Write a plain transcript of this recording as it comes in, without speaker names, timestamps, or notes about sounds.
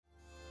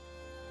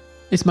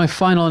It's my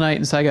final night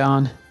in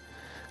Saigon.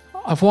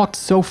 I've walked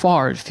so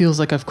far, it feels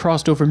like I've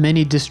crossed over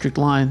many district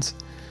lines.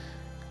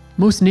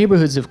 Most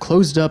neighborhoods have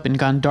closed up and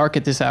gone dark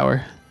at this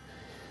hour.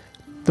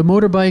 The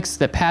motorbikes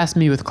that pass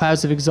me with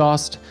clouds of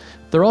exhaust,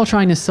 they're all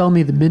trying to sell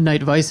me the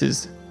midnight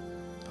vices.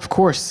 Of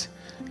course,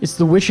 it's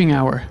the witching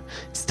hour.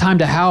 It's time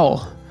to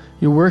howl.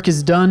 Your work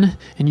is done,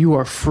 and you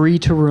are free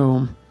to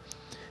roam.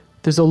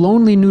 There's a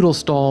lonely noodle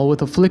stall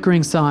with a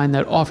flickering sign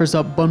that offers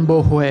up bun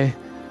bo hui.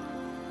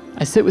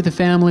 I sit with a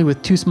family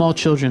with 2 small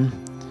children.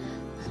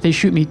 They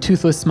shoot me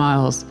toothless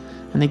smiles,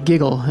 and they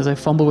giggle as I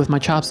fumble with my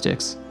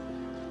chopsticks.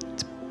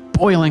 It's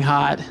boiling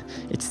hot.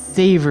 It's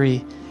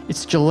savory.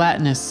 It's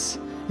gelatinous.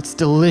 It's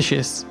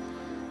delicious.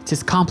 It's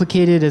as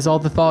complicated as all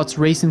the thoughts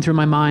racing through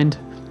my mind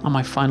on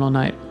my final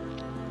night.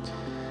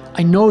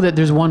 I know that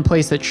there's one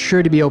place that's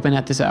sure to be open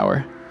at this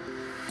hour.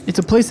 It's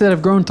a place that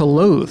I've grown to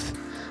loathe.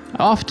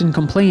 I often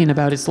complain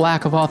about its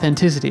lack of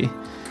authenticity,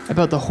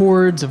 about the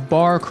hordes of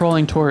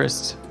bar-crawling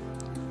tourists.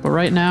 But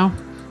right now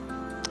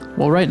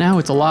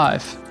it's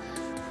alive.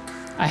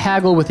 I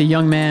haggle with a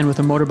young man with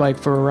a motorbike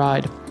for a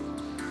ride.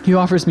 He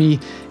offers me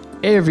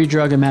every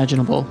drug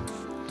imaginable,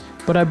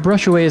 but I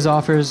brush away his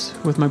offers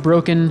with my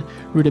broken,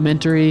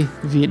 rudimentary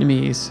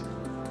Vietnamese.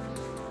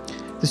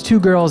 There's 2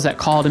 girls that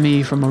call to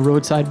me from a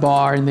roadside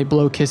bar and they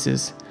blow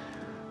kisses.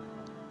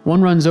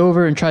 One runs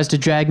over and tries to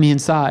drag me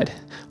inside,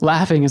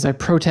 laughing as I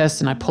protest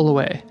and I pull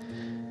away.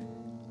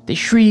 They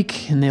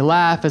shriek and they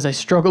laugh as I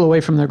struggle away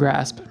from their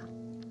grasp.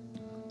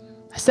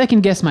 I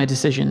second guess my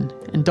decision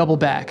and double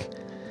back,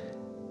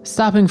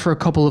 stopping for a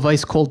couple of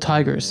ice-cold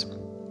tigers.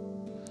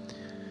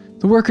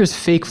 The workers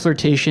fake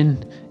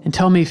flirtation and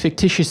tell me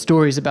fictitious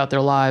stories about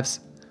their lives.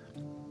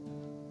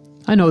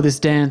 I know this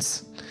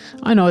dance.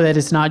 I know that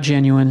it's not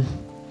genuine.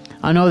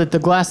 I know that the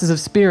glasses of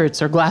spirits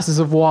are glasses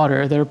of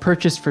water that are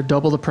purchased for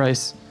double the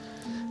price.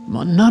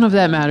 Well, none of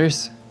that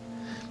matters.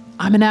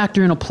 I'm an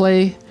actor in a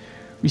play,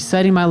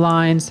 reciting my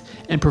lines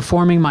and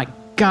performing my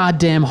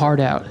goddamn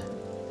heart out.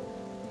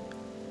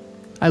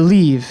 I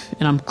leave,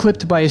 and I'm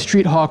clipped by a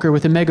street hawker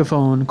with a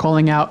megaphone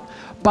calling out,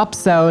 "Bap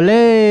sao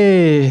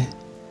le!"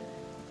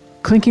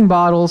 Clinking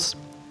bottles,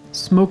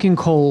 smoking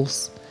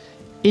coals,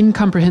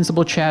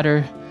 incomprehensible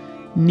chatter,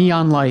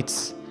 neon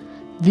lights.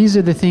 These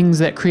are the things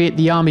that create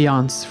the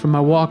ambiance from my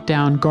walk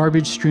down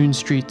garbage-strewn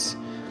streets.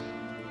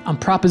 I'm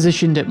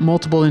propositioned at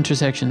multiple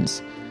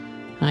intersections,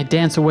 and I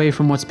dance away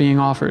from what's being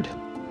offered.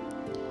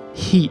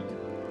 Heat,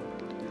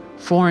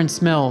 foreign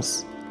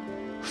smells,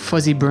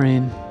 fuzzy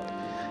brain.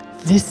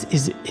 This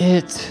is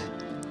it.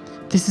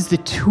 This is the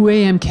 2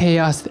 a.m.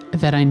 chaos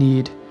that I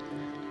need.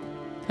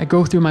 I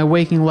go through my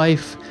waking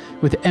life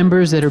with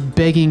embers that are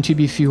begging to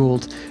be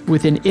fueled,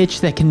 with an itch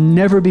that can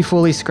never be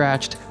fully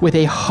scratched, with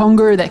a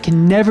hunger that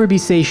can never be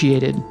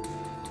satiated.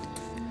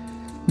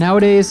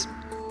 Nowadays,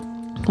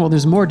 well,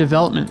 there's more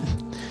development.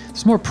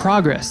 There's more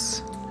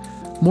progress,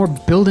 more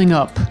building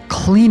up,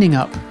 cleaning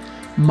up,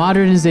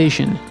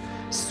 modernization,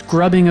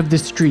 scrubbing of the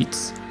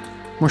streets,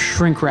 more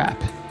shrink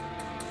wrap,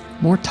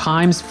 more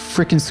Times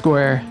frickin'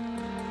 Square.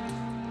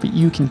 But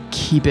you can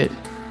keep it.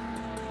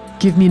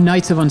 Give me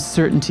nights of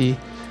uncertainty,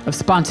 of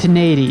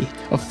spontaneity,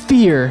 of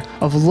fear,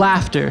 of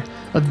laughter,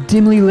 of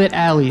dimly lit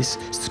alleys,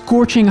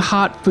 scorching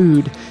hot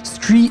food,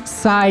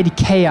 street-side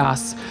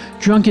chaos,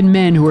 drunken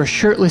men who are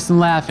shirtless and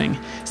laughing,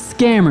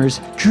 scammers,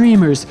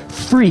 dreamers,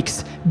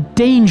 freaks,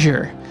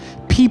 danger,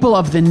 people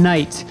of the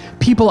night,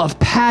 people of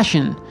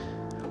passion,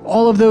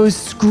 all of those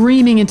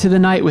screaming into the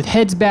night with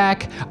heads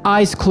back,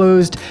 eyes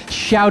closed,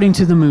 shouting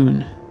to the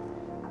moon.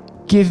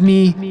 Give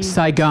me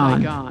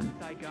Saigon.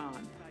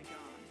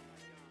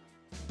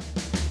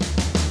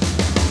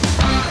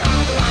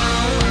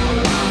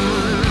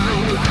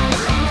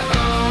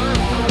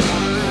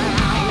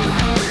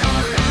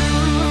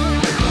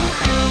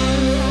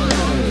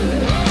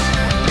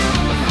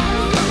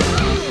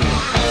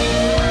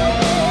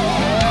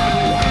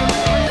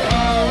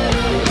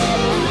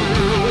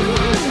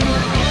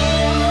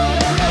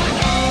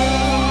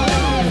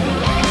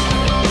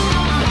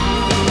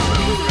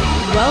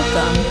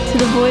 Welcome to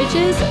the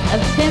Voyages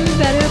of Tim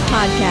Better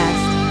podcast.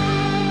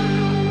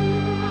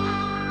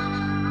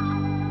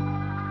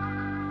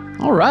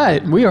 All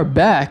right, we are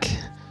back.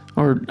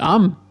 Or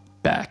I'm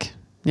back.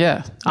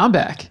 Yeah, I'm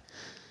back.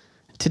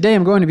 Today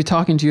I'm going to be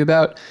talking to you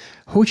about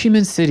Ho Chi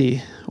Minh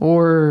City,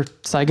 or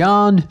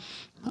Saigon.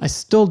 I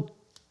still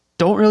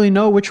don't really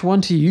know which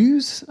one to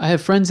use. I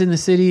have friends in the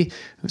city.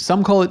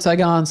 Some call it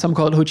Saigon, some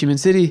call it Ho Chi Minh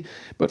City.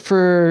 But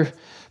for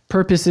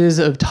purposes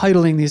of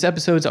titling these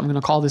episodes, I'm going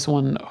to call this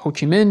one Ho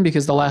Chi Minh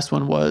because the last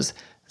one was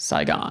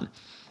Saigon.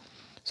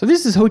 So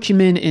this is Ho Chi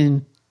Minh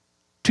in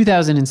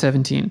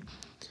 2017.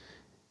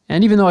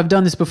 And even though I've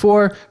done this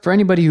before, for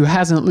anybody who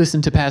hasn't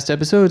listened to past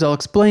episodes, I'll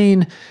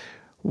explain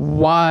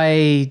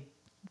why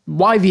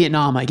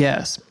Vietnam, I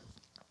guess.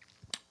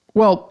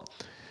 Well,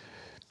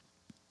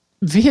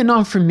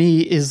 Vietnam for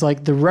me is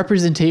like the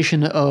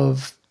representation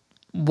of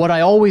what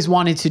I always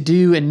wanted to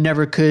do and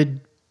never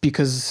could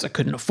because I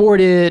couldn't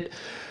afford it,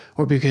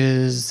 or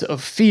because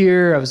of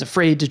fear. I was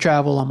afraid to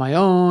travel on my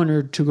own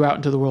or to go out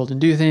into the world and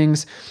do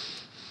things.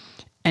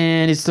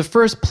 And it's the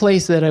first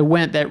place that I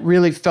went that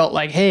really felt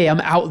like, hey, I'm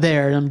out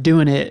there and I'm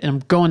doing it and I'm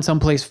going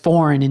someplace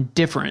foreign and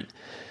different.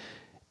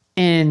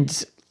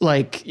 And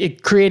like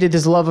it created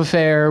this love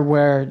affair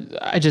where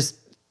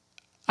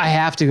I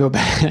have to go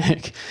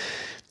back.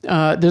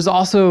 There's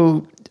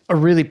also a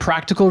really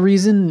practical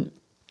reason.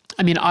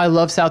 I mean, I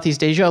love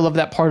Southeast Asia. I love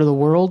that part of the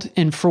world.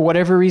 And for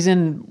whatever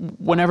reason,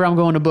 whenever I'm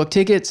going to book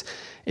tickets,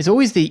 it's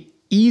always the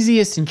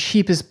easiest and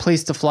cheapest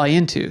place to fly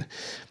into.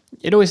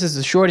 It always has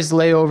the shortest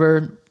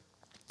layover.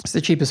 It's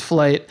the cheapest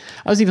flight.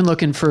 I was even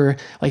looking for,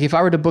 like, if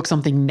I were to book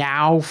something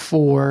now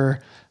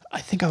for,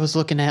 I think I was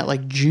looking at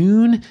like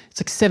June,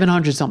 it's like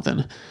 700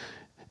 something.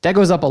 That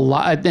goes up a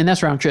lot, and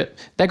that's round trip.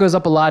 That goes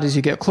up a lot as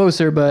you get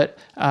closer, but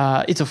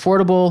it's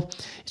affordable.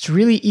 It's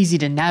really easy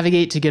to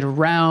navigate, to get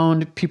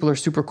around. People are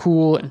super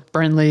cool and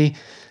friendly.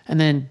 And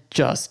then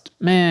just,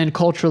 man,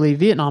 culturally,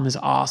 Vietnam is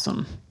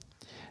awesome.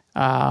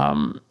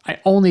 I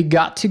only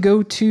got to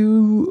go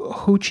to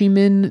Ho Chi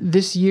Minh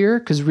this year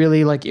because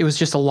really, like, it was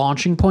just a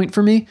launching point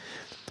for me.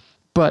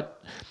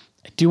 But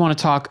I do want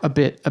to talk a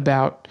bit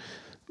about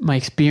my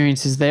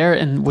experiences there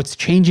and what's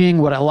changing,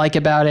 what I like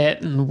about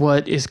it, and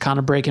what is kind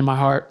of breaking my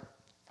heart.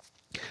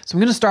 So I'm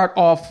going to start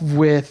off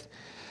with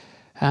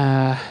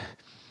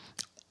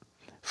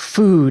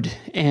food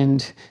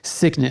and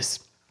sickness.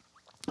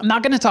 I'm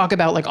not going to talk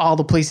about like all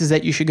the places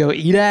that you should go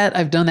eat at.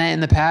 I've done that in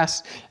the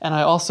past. And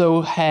I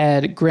also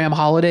had Graham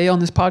Holiday on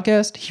this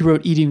podcast. He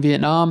wrote Eating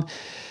Vietnam.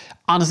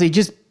 Honestly,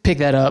 just pick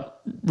that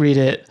up, read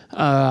it.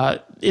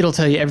 It'll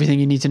tell you everything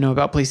you need to know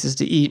about places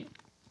to eat.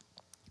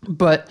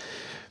 But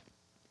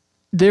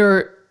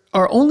there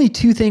are only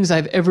two things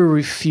I've ever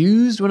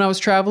refused when I was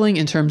traveling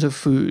in terms of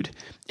food.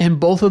 And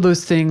both of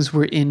those things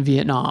were in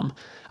Vietnam.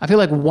 I feel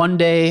like one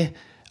day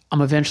I'm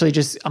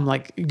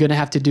like going to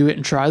have to do it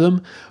and try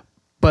them.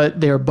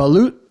 But they're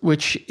balut,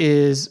 which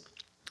is,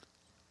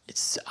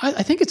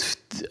 I think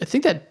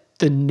that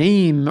the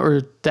name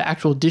or the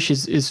actual dish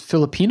is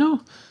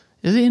Filipino.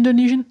 Is it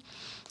Indonesian?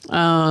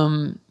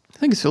 I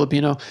think it's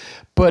Filipino,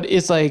 but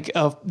it's like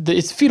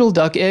it's fetal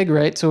duck egg,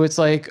 right? So it's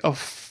like a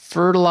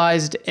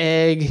fertilized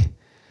egg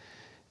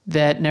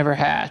that never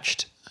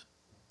hatched.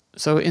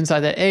 So inside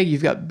that egg,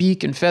 you've got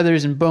beak and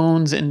feathers and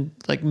bones and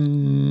like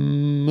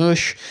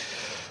mush.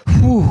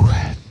 Whew.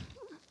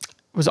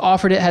 Was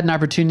offered it, had an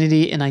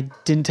opportunity, and I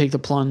didn't take the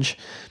plunge.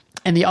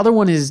 And the other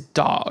one is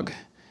dog.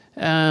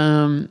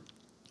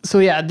 So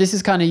yeah, this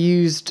is kind of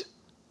used,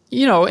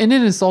 in an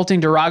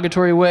insulting,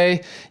 derogatory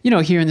way.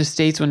 Here in the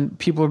States, when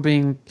people are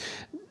being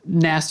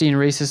nasty and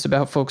racist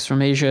about folks from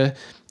Asia,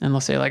 and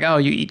they'll say like, "Oh,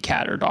 you eat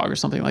cat or dog" or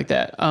something like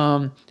that.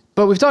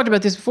 But we've talked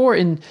about this before.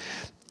 In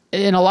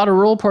a lot of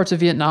rural parts of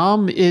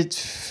Vietnam,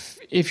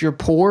 if you're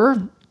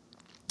poor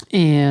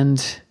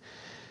and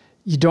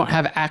you don't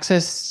have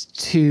access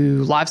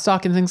to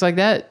livestock and things like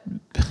that,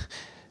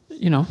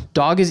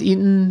 dog is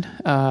eaten,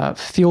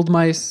 field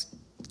mice,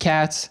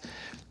 cats.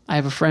 I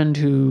have a friend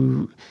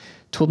who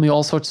told me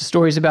all sorts of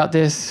stories about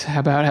this,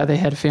 about how they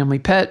had a family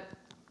pet,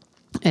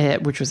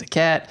 which was a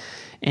cat.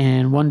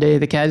 And one day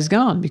the cat is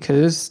gone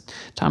because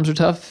times were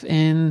tough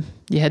and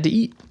you had to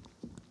eat.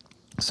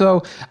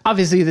 So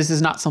obviously this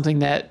is not something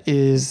that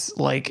is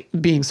like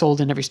being sold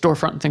in every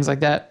storefront and things like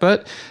that,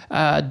 but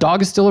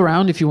dog is still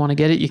around. If you want to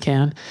get it, you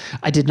can.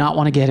 I did not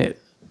want to get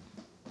it.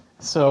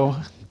 So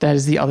that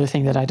is the other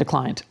thing that I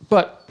declined.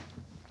 But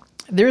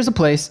there is a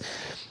place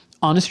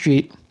on a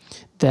street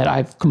that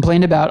I've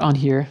complained about on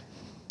here.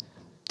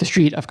 The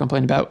street I've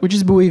complained about, which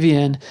is Bui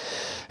Vien,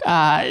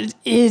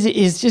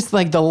 is just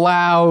like the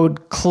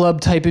loud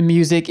club type of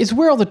music. It's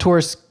where all the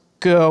tourists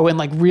go and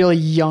like really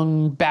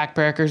young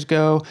backpackers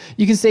go.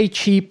 You can say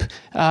cheap.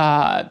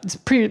 It's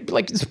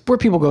where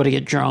people go to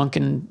get drunk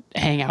and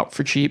hang out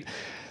for cheap.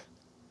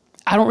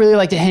 I don't really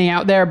like to hang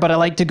out there, but I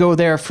like to go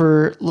there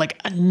for like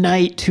a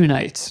night, 2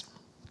 nights.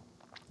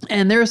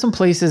 And there are some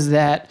places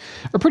that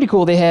are pretty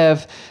cool. They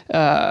have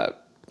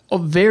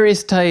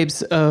various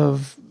types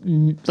of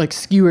like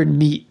skewered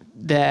meat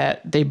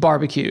that they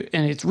barbecue,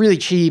 and it's really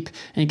cheap,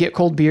 and you get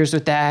cold beers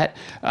with that,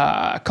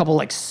 a couple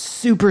like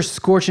super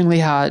scorchingly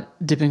hot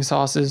dipping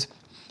sauces,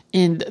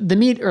 and the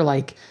meat are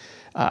like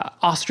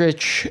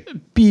ostrich,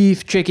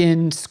 beef,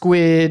 chicken,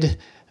 squid,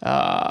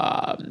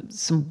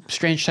 some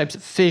strange types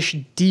of fish,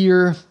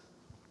 deer.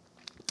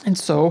 And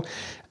so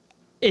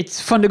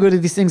it's fun to go to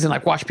these things and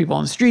like watch people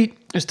on the street.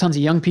 There's tons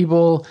of young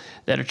people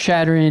that are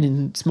chattering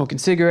and smoking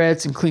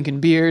cigarettes and clinking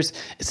beers.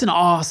 It's an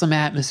awesome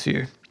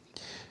atmosphere.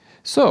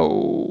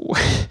 So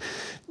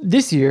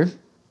this year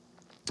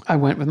I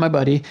went with my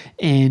buddy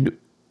and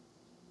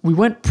we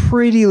went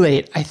pretty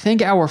late. I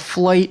think our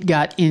flight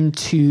got in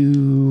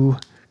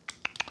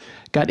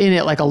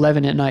at like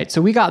 11 at night.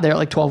 So we got there at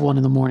like 1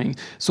 in the morning.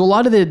 So a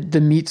lot of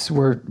the meats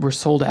were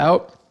sold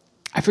out.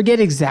 I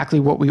forget exactly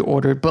what we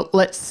ordered, but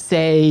let's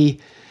say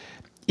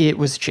it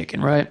was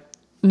chicken, right?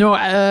 No,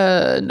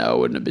 it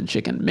wouldn't have been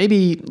chicken.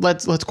 Maybe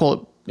let's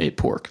call it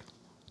pork.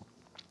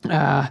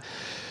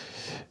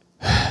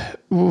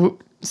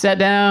 Sat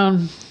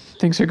down,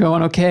 things are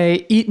going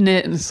okay, eating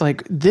it, and it's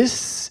like,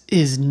 this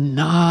is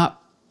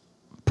not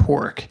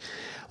pork.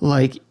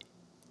 Like,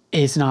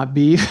 it's not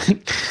beef.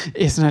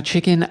 It's not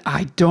chicken.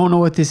 I don't know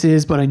what this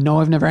is, but I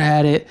know I've never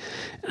had it.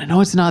 I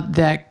know it's not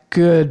that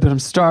good, but I'm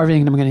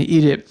starving and I'm going to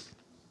eat it.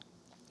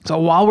 So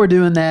while we're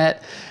doing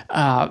that,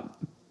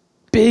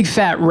 big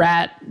fat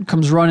rat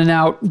comes running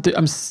out.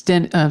 I'm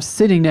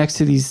sitting next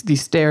to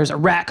these stairs. A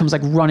rat comes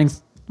like running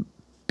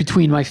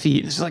between my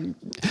feet. It's like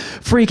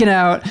freaking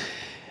out.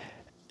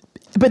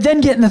 But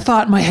then getting the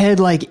thought in my head,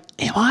 like,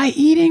 am I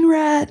eating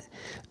rat?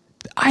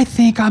 I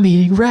think I'm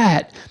eating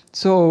rat.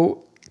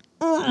 So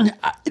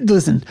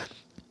listen,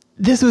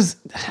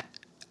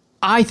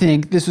 I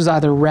think this was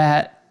either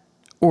rat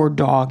or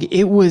dog.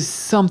 It was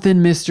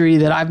something mystery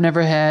that I've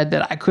never had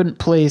that I couldn't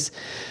place.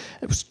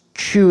 It was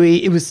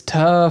chewy. It was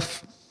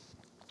tough.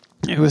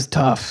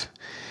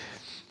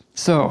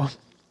 So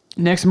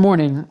next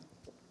morning,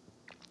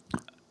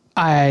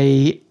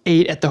 I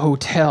ate at the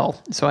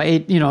hotel. So I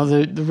ate,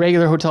 the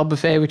regular hotel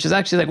buffet, which is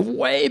actually like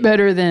way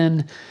better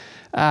than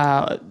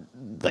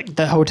like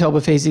the hotel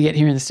buffets you get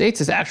here in the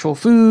States. Is actual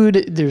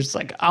food. There's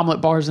like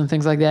omelet bars and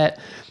things like that.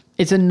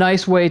 It's a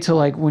nice way to,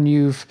 like, when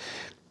you've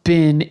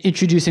been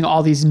introducing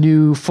all these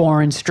new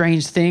foreign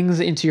strange things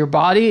into your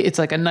body, it's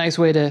like a nice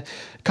way to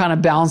kind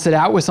of balance it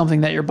out with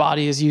something that your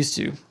body is used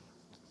to.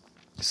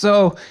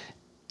 So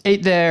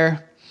ate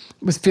there,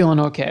 was feeling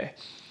okay.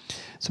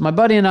 So my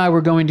buddy and I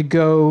were going to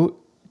go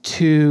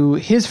to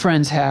his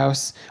friend's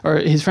house, or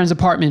his friend's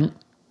apartment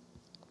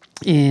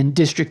in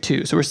District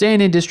 2. So we're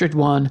staying in District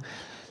 1,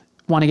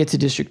 want to get to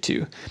District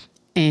 2.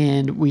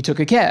 And we took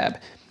a cab.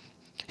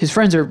 His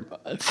friends are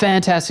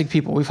fantastic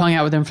people. We've hung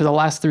out with them for the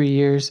last 3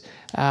 years.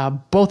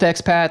 Both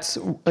expats.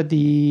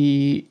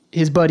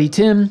 His buddy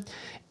Tim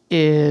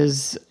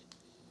is,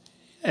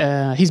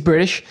 he's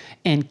British,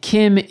 and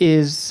Kim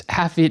is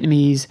half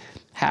Vietnamese,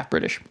 half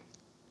British.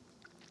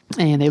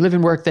 And they live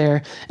and work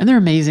there, and they're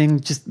amazing,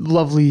 just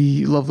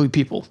lovely, lovely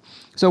people.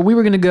 So we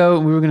were going to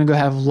go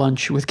have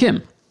lunch with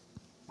Kim.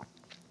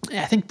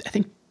 I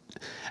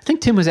think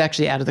Tim was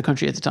actually out of the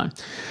country at the time.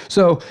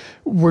 So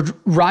we're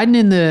riding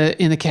in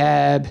the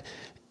cab,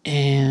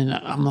 and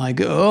I'm like,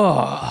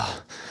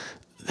 oh,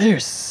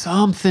 there's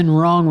something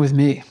wrong with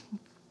me.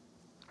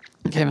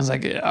 And Kevin's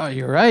like, oh,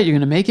 you're right, you're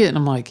gonna make it. And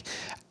I'm like,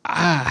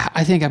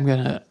 I think I'm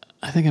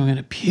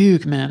gonna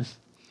puke, man.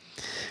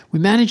 We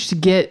managed to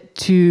get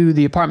to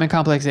the apartment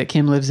complex that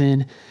Kim lives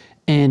in,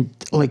 and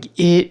like,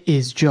 it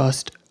is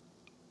just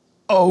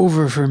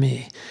over for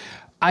me.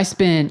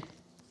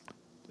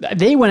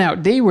 They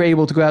were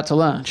able to go out to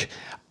lunch.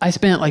 I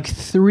spent like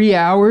 3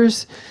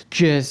 hours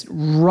just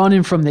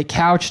running from the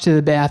couch to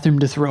the bathroom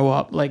to throw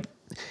up. Like,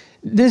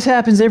 this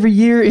happens every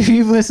year. If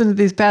you've listened to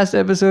these past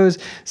episodes,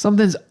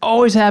 something's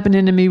always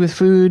happening to me with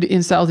food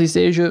in Southeast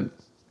Asia.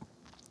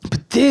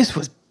 But this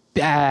was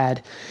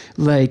bad.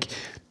 Like,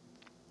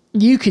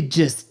 you could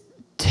just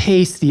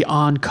taste the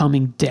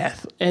oncoming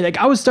death. And like,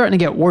 I was starting to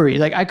get worried.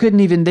 Like, I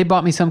couldn't even, they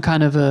bought me some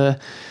kind of a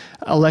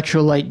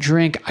electrolyte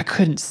drink. I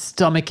couldn't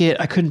stomach it.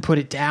 I couldn't put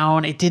it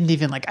down. It didn't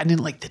even I didn't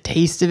like the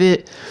taste of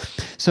it.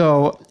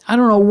 So I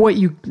don't know what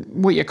you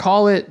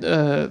call it.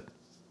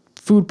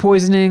 Food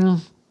poisoning,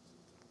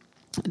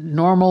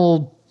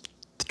 normal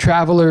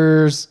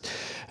travelers,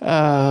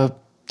 I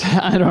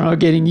don't know,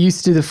 getting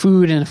used to the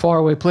food in a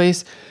faraway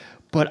place.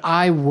 But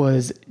I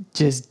was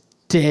just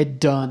dead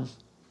done.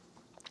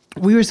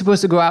 We were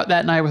supposed to go out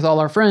that night with all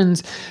our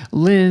friends,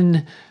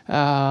 Lynn,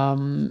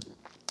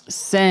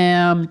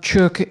 Sam,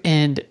 Chook,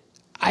 and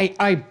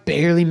I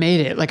barely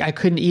made it. Like, I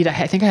couldn't eat.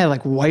 I think I had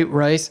like white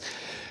rice.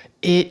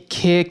 It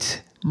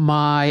kicked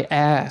my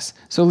ass.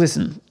 So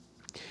listen,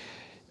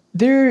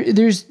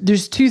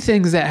 there's two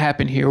things that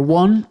happen here.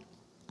 One,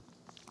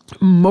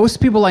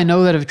 most people I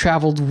know that have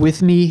traveled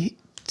with me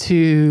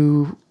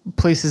to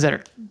places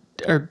that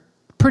are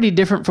pretty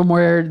different from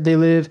where they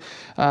live,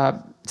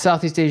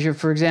 Southeast Asia,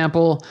 for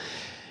example,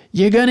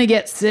 you're gonna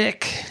get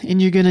sick,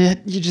 and you're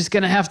just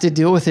gonna have to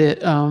deal with it.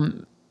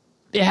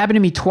 It happened to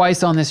me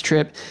twice on this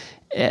trip,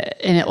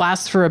 and it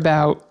lasts for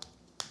about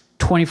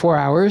 24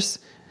 hours.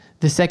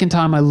 The second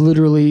time, I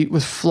literally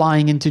was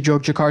flying into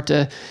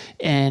Yogyakarta,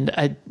 and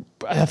I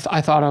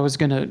thought I was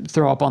going to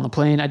throw up on the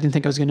plane. I didn't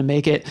think I was going to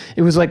make it.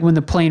 It was like when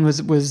the plane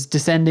was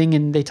descending,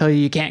 and they tell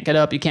you can't get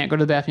up, you can't go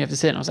to the bathroom, you have to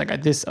sit. And I was like,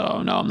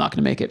 oh no, I'm not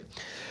going to make it.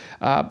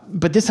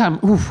 But this time,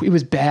 it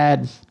was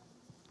bad.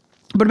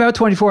 But about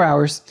 24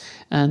 hours.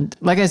 And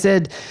like I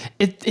said,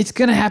 it's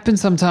going to happen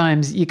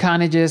sometimes. You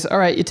kind of just, all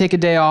right, you take a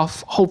day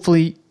off.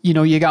 Hopefully,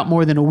 you got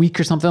more than a week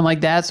or something like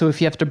that. So if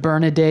you have to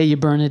burn a day, you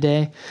burn a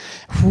day.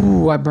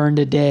 I burned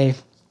a day.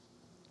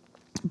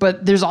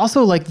 But there's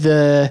also like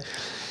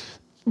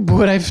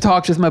what I've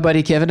talked with my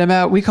buddy Kevin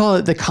about, we call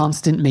it the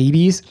constant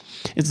maybes.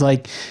 It's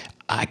like,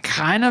 I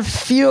kind of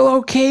feel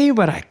okay,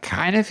 but I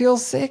kind of feel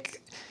sick.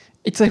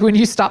 It's like when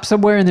you stop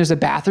somewhere and there's a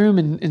bathroom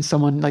and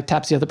someone like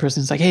taps the other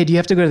person. It's like, hey, do you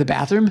have to go to the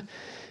bathroom?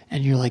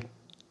 And you're like,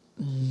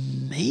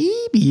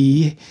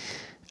 maybe.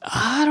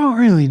 I don't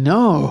really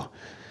know.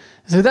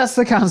 So that's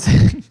the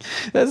constant.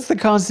 That's the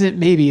constant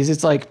maybes.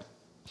 It's like,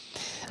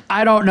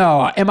 I don't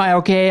know. Am I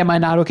okay? Am I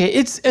not okay?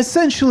 It's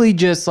essentially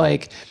just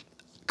like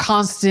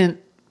constant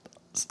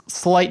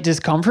slight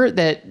discomfort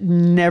that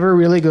never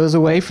really goes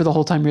away for the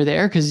whole time you're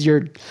there, because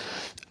you're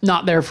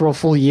not there for a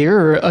full year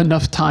or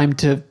enough time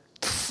to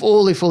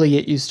fully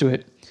get used to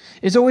it.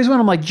 It's always when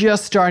I'm like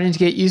just starting to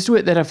get used to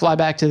it that I fly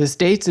back to the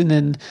States, and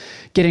then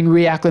getting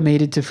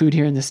reacclimated to food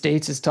here in the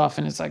States is tough.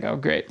 And it's like, oh,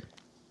 great.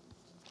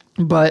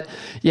 But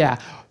yeah,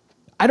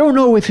 I don't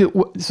know if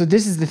so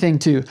this is the thing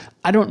too.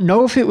 I don't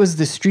know if it was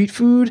the street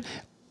food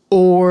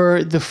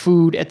or the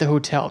food at the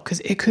hotel, because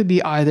it could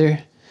be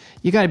either.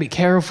 You got to be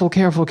careful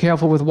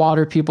with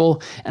water,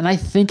 people. And I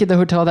think at the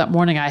hotel that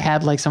morning, I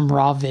had like some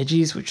raw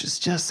veggies, which is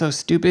just so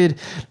stupid.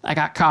 I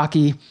got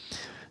cocky.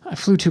 I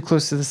flew too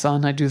close to the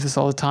sun. I do this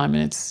all the time,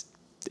 and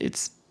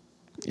it's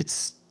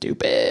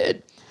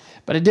stupid.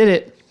 But I did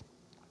it.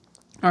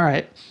 All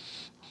right.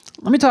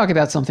 Let me talk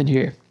about something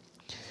here.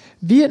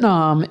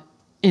 Vietnam,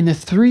 in the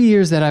 3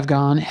 years that I've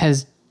gone,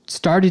 has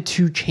started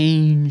to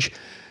change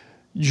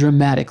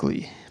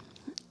dramatically.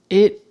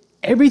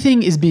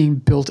 Everything is being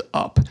built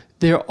up.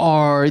 There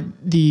are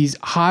these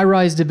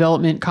high-rise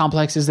development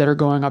complexes that are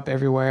going up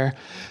everywhere.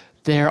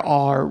 There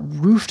are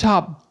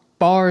rooftop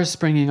bars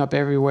springing up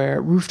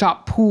everywhere,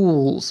 rooftop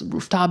pools,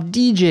 rooftop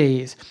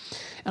DJs.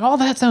 And all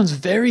that sounds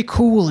very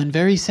cool and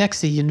very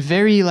sexy and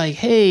very like,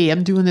 hey,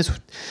 I'm doing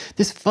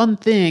this fun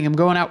thing. I'm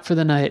going out for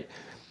the night.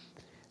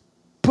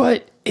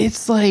 But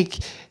it's like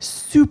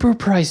super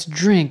priced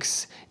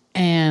drinks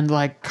and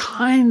like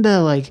kind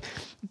of like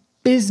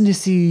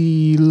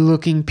businessy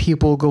looking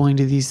people going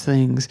to these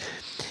things.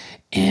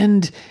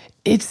 And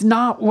it's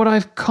not what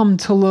I've come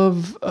to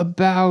love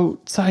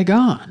about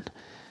Saigon.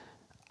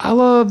 I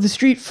love the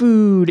street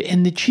food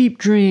and the cheap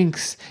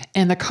drinks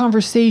and the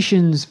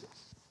conversations.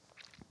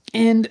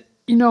 And,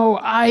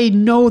 I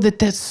know that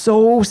that's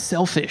so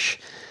selfish.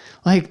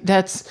 Like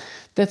that's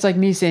like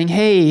me saying,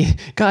 hey,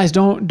 guys,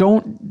 don't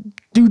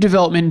do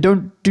development,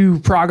 don't do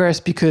progress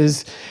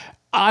because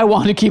I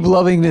want to keep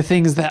loving the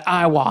things that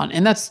I want.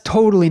 And that's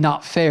totally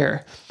not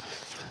fair.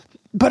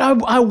 But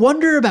I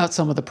wonder about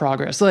some of the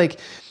progress. Like,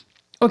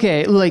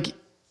 okay, like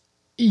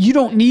you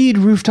don't need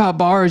rooftop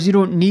bars. You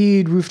don't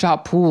need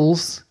rooftop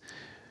pools,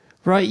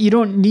 right? You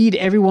don't need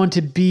everyone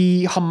to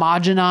be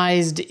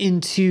homogenized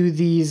into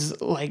these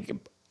like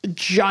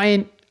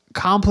giant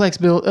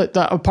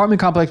apartment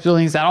complex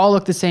buildings that all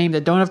look the same,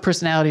 that don't have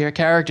personality or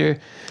character.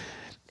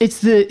 It's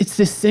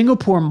the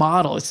Singapore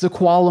model. It's the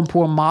Kuala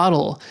Lumpur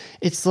model.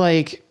 It's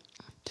like,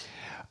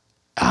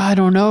 I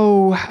don't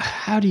know,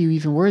 how do you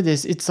even word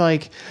this? It's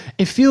like,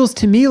 it feels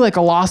to me like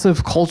a loss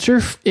of culture,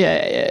 for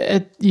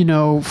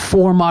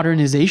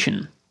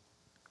modernization.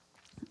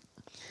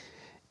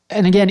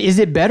 And again, is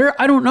it better?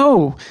 I don't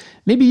know.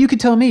 Maybe you could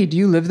tell me. Do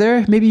you live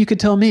there? Maybe you could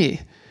tell me.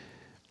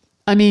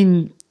 I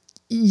mean,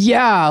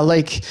 yeah,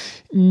 like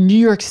New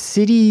York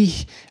City,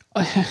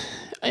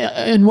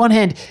 on one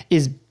hand,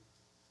 is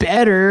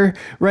better,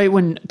 right?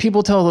 When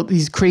people tell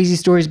these crazy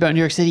stories about New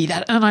York City,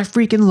 and I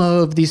freaking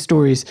love these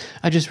stories.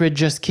 I just read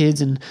Just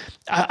Kids, and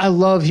I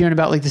love hearing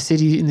about like the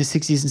city in the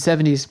 60s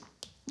and 70s,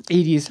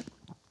 80s.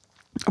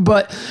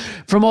 But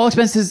from all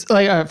expenses,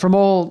 like from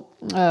all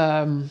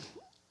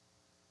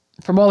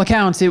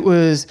accounts, it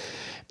was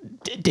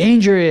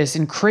dangerous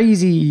and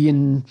crazy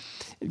and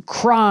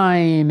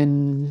crime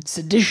and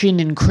sedition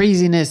and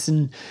craziness.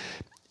 And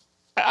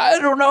I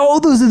don't know.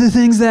 Those are the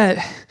things that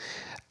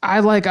I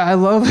like. I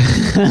love,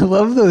 I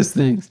love those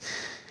things.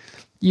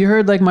 You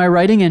heard like my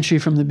writing entry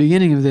from the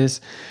beginning of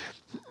this.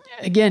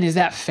 Again, is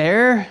that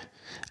fair?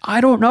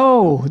 I don't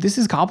know. This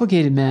is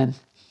complicated, man.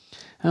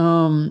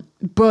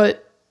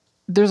 But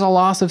there's a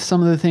loss of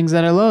some of the things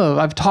that I love.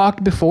 I've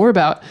talked before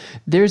about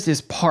there's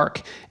this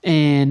park,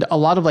 and a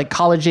lot of like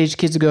college age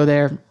kids go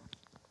there.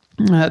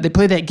 They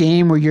play that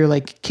game where you're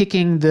like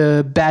kicking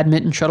the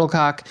badminton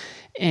shuttlecock,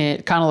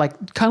 and kind of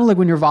like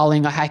when you're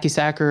volleying a hacky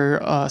sack or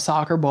a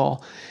soccer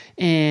ball.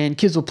 And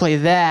kids will play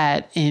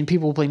that, and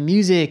people will play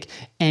music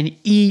and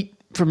eat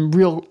from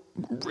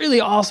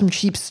really awesome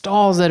cheap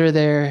stalls that are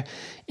there,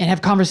 and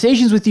have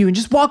conversations with you and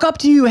just walk up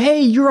to you. Hey,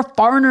 you're a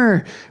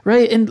foreigner,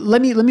 right? And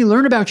let me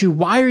learn about you.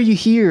 Why are you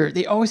here?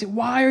 They always say,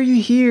 why are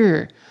you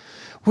here?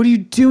 What are you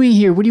doing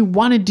here? What do you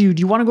want to do? Do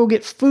you want to go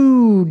get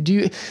food?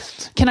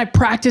 Can I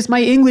practice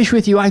my English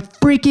with you? I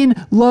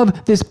freaking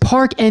love this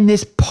park, and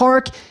this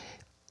park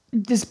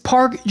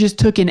just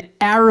took an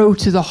arrow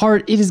to the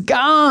heart. It is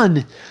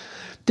gone.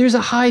 There's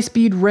a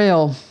high-speed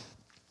rail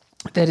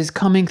that is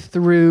coming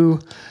through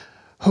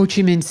Ho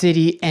Chi Minh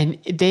City, and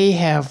they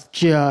have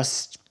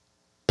just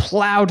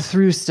plowed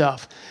through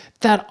stuff.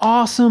 That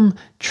awesome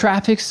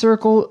traffic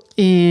circle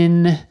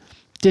in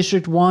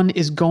District 1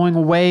 is going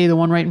away, the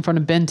one right in front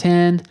of Ben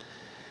 10.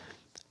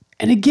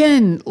 And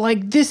again,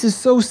 like, this is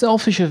so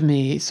selfish of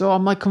me. So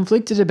I'm like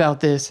conflicted about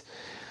this,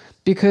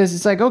 because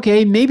it's like,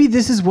 okay, maybe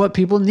this is what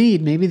people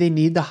need. Maybe they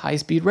need the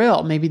high-speed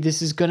rail. Maybe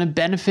this is going to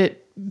benefit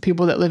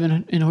people that live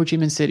in Ho Chi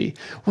Minh City.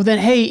 Well, then,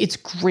 hey, it's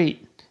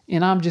great.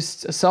 And I'm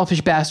just a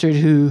selfish bastard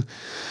who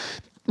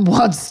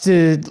wants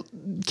to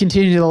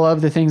continue to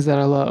love the things that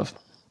I love.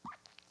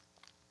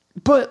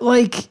 But,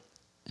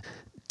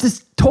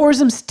 does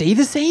tourism stay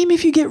the same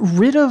if you get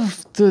rid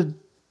of the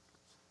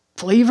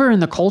flavor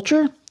and the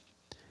culture?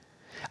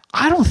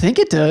 I don't think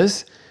it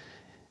does.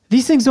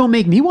 These things don't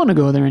make me want to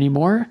go there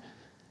anymore.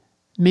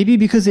 Maybe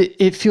because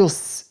it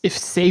feels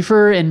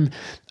safer and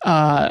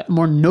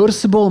more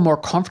noticeable and more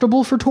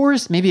comfortable for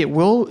tourists. Maybe it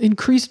will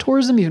increase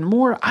tourism even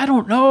more. I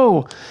don't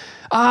know.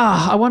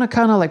 I want to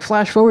kind of like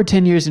flash forward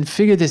 10 years and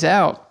figure this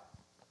out.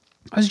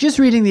 I was just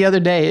reading the other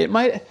day. It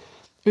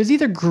was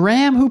either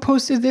Graham who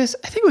posted this.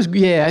 I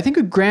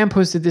think Graham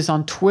posted this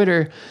on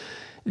Twitter,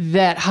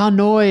 that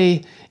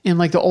Hanoi in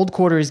like the old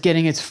quarter is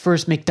getting its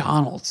first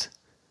McDonald's.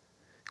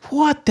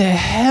 What the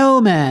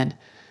hell, man?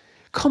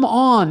 Come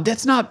on.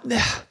 That's not...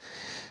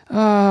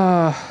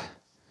 and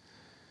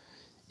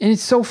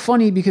it's so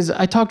funny because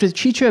I talked with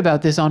Chicha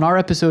about this on our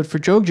episode for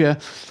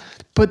Jogja,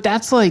 but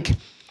that's like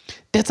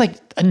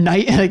a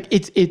night, like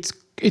it's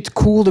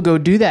cool to go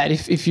do that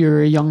if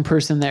you're a young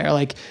person there.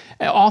 Like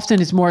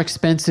often it's more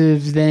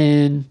expensive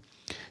than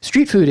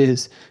street food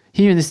is.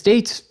 Here in the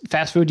States,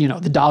 fast food,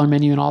 the dollar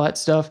menu and all that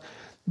stuff.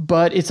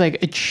 But it's like,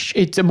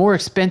 it's a more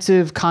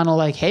expensive kind of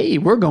like, hey,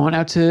 we're going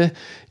out to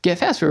get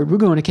fast food. We're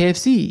going to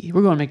KFC.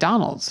 We're going to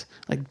McDonald's.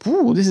 Like,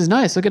 ooh, this is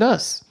nice. Look at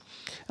us.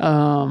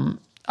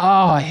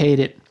 I hate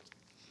it.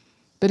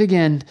 But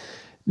again,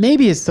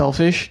 maybe it's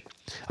selfish.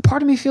 A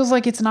part of me feels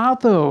like it's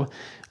not though.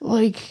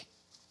 Like,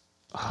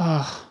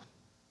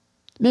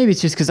 maybe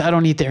it's just because I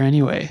don't eat there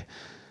anyway.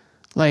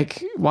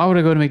 Like, why would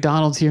I go to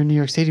McDonald's here in New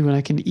York City when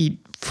I can eat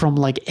from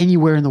like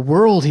anywhere in the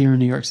world here in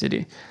New York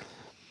City?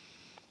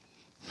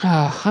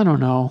 I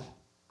don't know.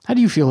 How do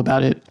you feel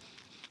about it?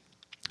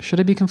 Should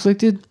I be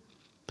conflicted?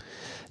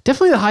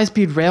 Definitely the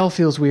high-speed rail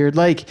feels weird.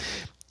 Like,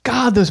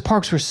 God, those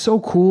parks were so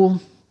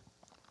cool.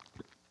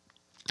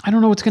 I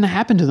don't know what's going to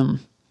happen to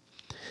them.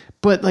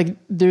 But like,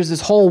 there's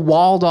this whole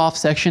walled off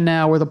section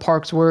now where the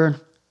parks were.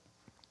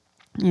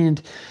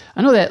 And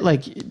I know that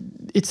like,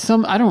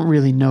 I don't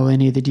really know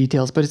any of the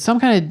details, but it's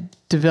some kind of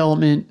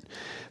development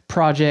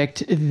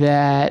project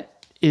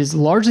that is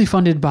largely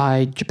funded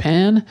by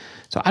Japan.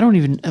 So I don't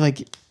even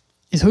like,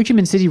 is Ho Chi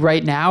Minh City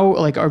right now,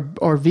 like are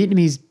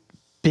Vietnamese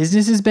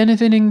businesses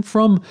benefiting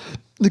from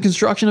the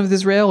construction of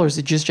this rail, or is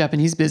it just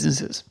Japanese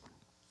businesses?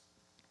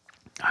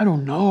 I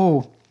don't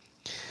know.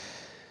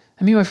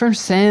 I mean, my friend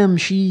Sam,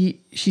 she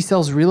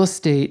sells real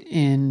estate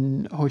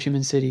in Ho Chi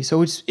Minh City.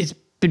 So it's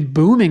been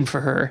booming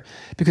for her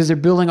because they're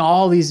building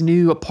all these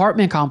new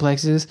apartment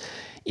complexes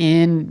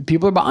and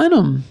people are buying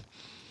them.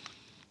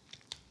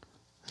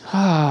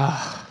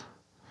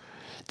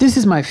 This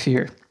is my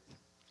fear.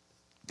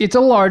 It's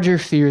a larger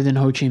fear than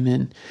Ho Chi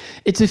Minh.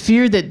 It's a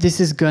fear that this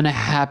is going to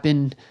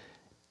happen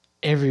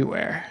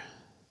everywhere.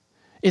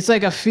 It's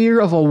like a fear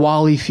of a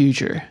Wall-E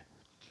future.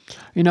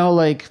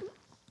 Like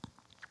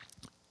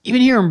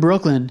even here in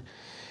Brooklyn,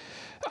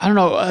 I don't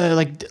know,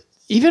 like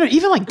even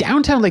like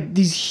downtown, like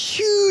these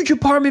huge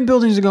apartment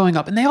buildings are going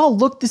up and they all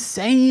look the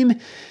same.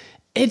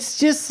 It's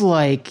just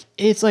like,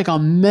 it's like a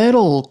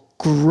metal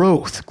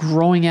growth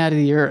growing out of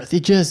the earth.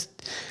 It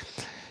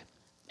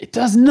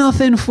does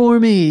nothing for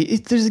me.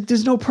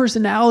 There's no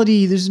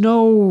personality. There's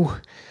no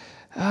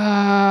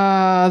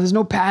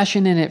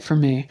passion in it for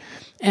me.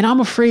 And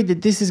I'm afraid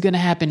that this is going to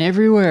happen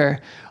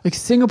everywhere. Like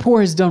Singapore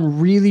has done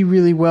really,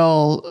 really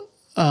well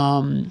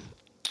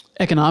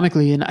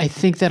economically. And I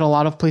think that a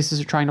lot of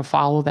places are trying to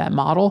follow that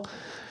model.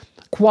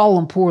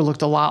 Kuala Lumpur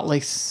looked a lot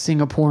like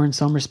Singapore in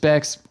some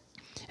respects.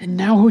 And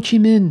now Ho Chi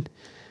Minh.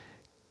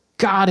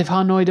 God, if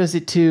Hanoi does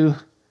it too.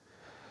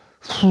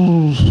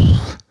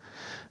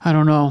 I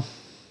don't know.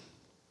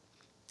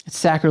 It's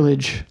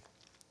sacrilege.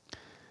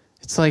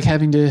 It's like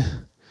having to...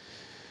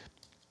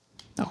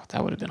 Oh,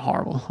 that would have been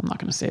horrible. I'm not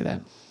going to say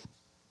that.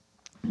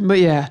 But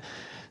yeah.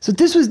 So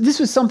this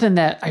was something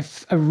that I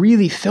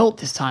really felt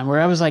this time, where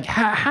I was like,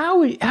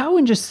 how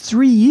in just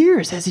 3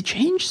 years has it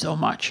changed so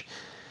much?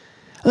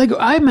 Like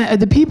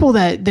the people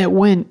that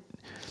went,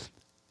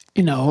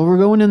 we're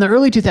going in the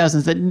early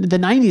 2000s, the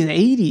 90s,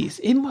 the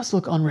 80s. It must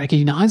look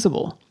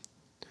unrecognizable.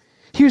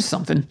 Here's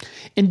something.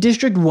 In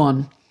District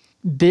 1,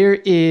 there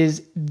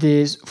is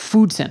this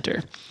food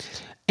center.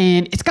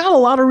 And it's got a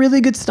lot of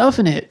really good stuff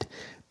in it.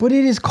 But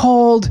it is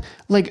called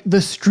like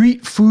the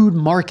street food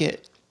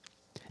market.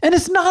 And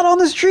it's not on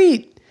the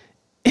street.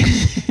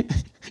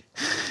 It's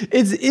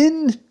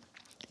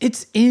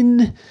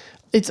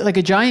like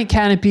a giant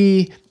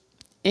canopy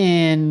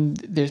and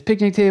there's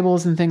picnic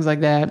tables and things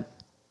like that.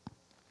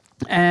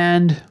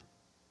 And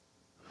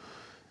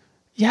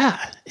yeah,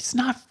 it's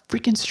not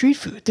freaking street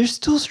food. There's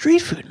still street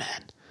food,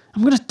 man.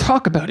 I'm going to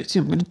talk about it too.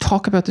 I'm going to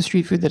talk about the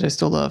street food that I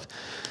still love.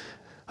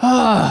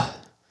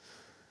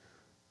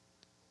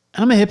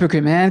 I'm a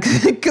hypocrite, man,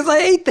 because I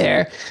ate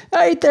there.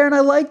 I ate there and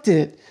I liked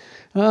it.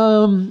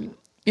 It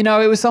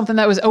was something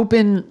that was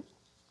open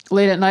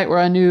late at night where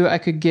I knew I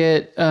could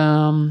get,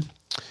 wow,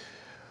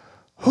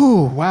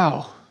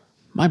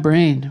 my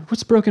brain.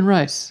 What's broken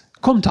rice?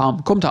 Kum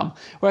Tam,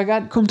 where I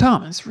got Kum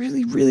Tam. It's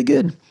really, really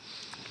good.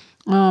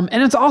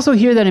 And it's also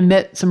here that I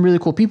met some really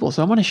cool people,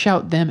 so I want to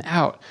shout them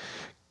out.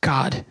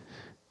 God,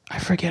 I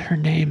forget her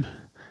name.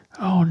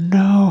 Oh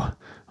no.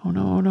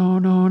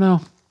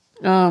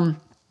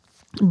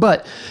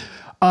 But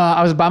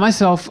I was by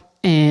myself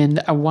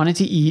and I wanted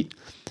to eat.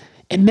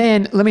 And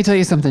man, let me tell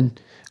you something.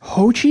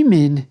 Ho Chi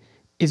Minh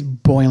is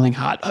boiling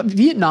hot.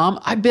 Vietnam,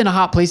 I've been to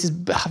hot places.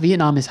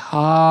 Vietnam is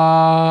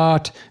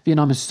hot.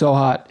 Vietnam is so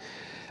hot.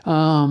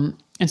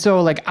 And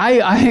so like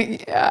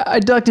I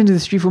ducked into the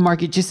street food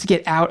market just to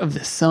get out of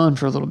the sun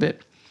for a little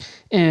bit.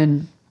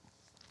 And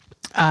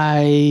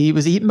I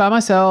was eating by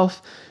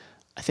myself.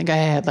 I think I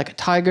had like a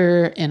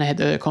tiger and I had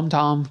the com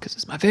tom because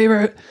it's my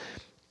favorite.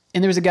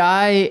 And there was a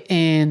guy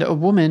and a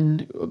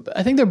woman.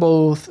 I think they're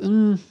both,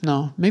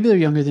 no, maybe they're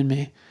younger than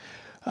me.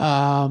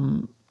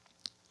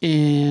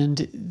 And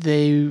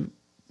they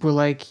were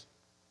like,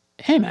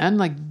 hey man,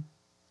 like,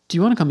 do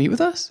you want to come eat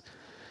with us?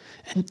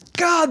 And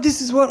God,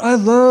 this is what I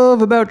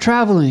love about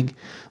traveling.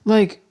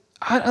 Like,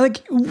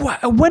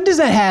 when does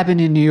that happen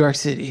in New York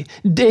City?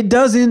 It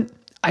doesn't.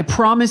 I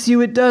promise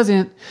you it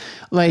doesn't.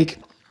 Like,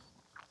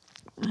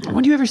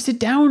 when do you ever sit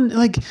down?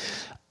 Like,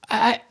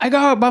 I go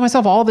out by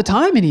myself all the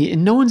time and eat,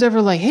 and no one's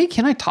ever like, hey,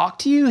 can I talk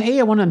to you? Hey,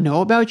 I want to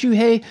know about you.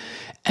 Hey.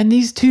 And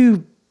these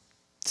two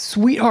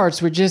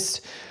sweethearts were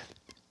just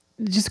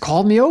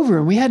called me over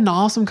and we had an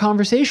awesome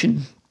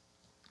conversation.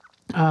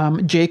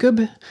 Jacob,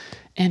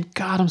 and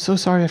God, I'm so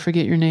sorry I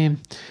forget your name.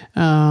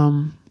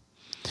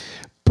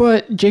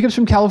 But Jacob's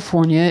from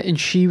California and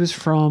she was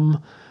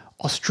from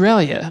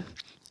Australia.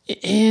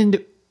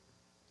 And,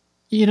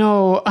 you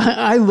know,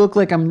 I look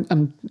like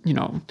I'm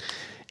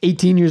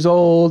 18 years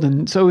old.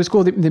 And so it was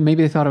cool that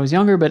maybe they thought I was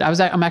younger, but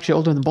I'm actually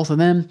older than both of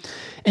them.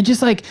 And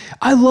just like,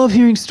 I love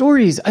hearing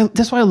stories.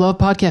 That's why I love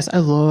podcasts. I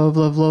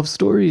love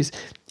stories.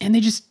 And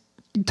they just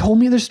told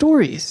me their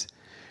stories.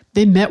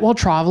 They met while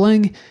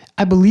traveling.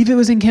 I believe it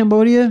was in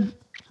Cambodia.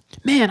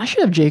 Man, I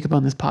should have Jacob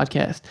on this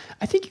podcast.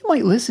 I think you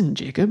might listen,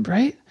 Jacob,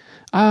 right?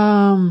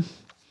 I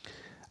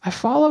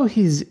follow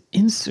his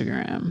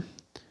Instagram.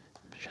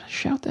 Should I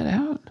shout that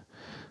out?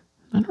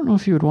 I don't know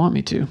if you would want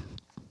me to.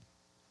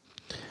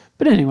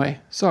 But anyway,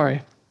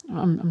 sorry.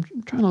 I'm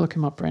trying to look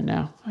him up right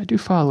now. I do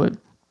follow it.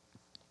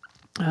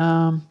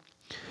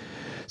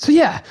 So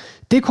yeah,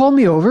 they called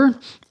me over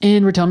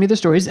and were telling me their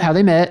stories, how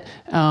they met.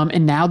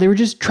 And now they were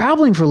just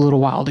traveling for a little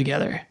while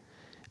together.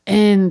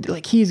 And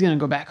like, he's going to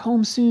go back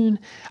home soon.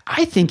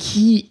 I think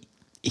he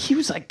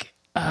was like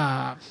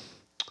a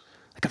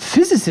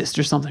physicist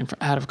or something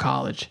out of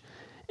college.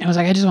 And was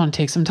like, I just want to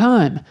take some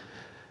time.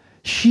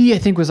 She, I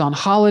think, was on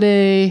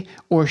holiday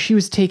or she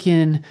was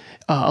taking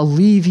a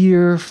leave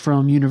year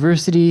from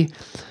university.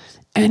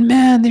 And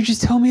man, they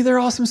just tell me their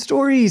awesome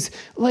stories.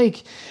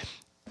 Like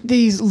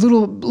these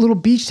little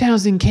beach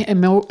towns in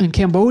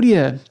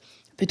Cambodia.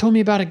 They told me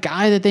about a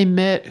guy that they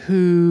met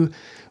who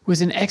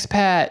was an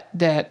expat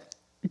that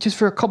just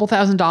for a couple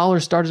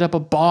 $1,000s started up a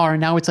bar.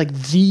 And now it's like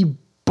the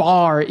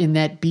bar in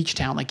that beach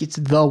town. Like it's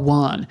the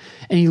one.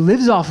 And he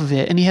lives off of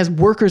it. And he has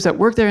workers that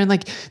work there. And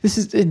like, this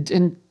is,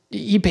 and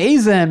he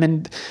pays them.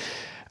 And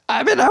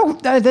I mean,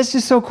 that's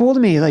just so cool to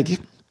me. Like,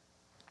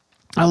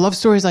 I love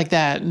stories like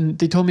that. And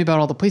they told me about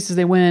all the places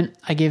they went.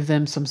 I gave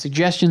them some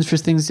suggestions for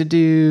things to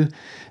do.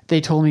 They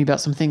told me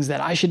about some things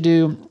that I should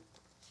do.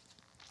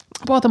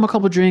 I bought them a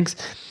couple drinks.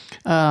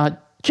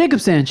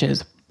 Jacob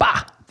Sanchez.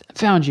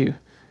 Found you.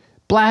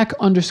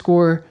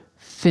 Black_Finn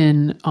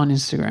on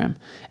Instagram.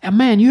 And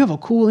man, you have a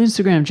cool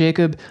Instagram,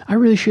 Jacob. I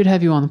really should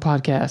have you on the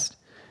podcast.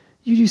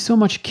 You do so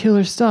much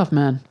killer stuff,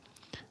 man.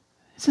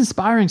 It's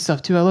inspiring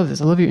stuff too. I love this.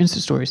 I love your Insta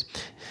stories.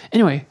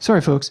 Anyway,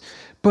 sorry folks,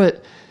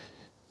 but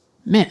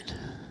man,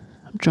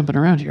 I'm jumping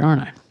around here,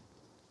 aren't I?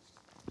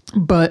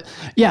 But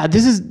yeah,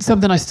 this is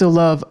something I still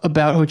love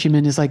about Ho Chi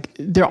Minh is like,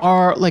 there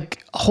are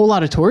like a whole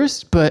lot of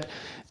tourists, but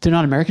they're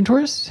not American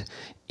tourists.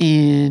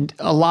 And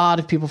a lot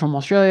of people from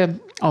Australia,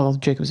 although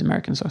Jacob's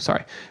American, so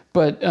sorry.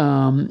 But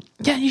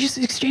yeah, you just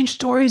exchange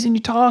stories and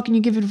you talk and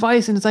you give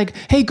advice and it's like,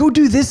 hey, go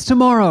do this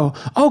tomorrow.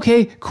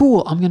 Okay,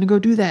 cool. I'm going to go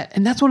do that.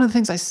 And that's one of the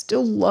things I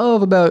still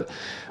love about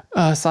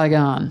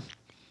Saigon.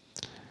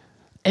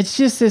 It's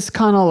just this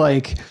kind of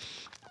like,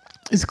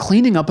 it's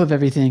cleaning up of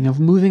everything, of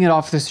moving it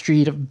off the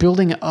street, of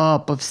building it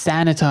up, of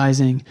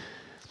sanitizing,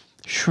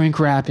 shrink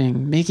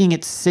wrapping, making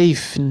it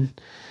safe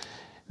and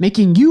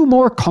making you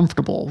more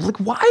comfortable. Like,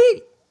 why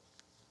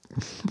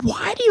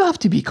do you have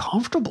to be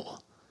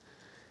comfortable?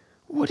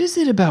 What is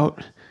it about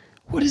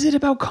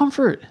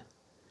comfort?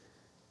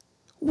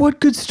 What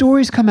good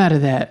stories come out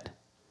of that?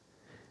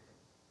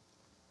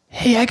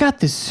 Hey, I got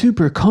this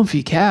super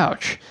comfy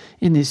couch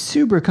in this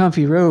super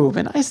comfy robe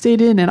and I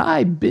stayed in and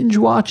I binge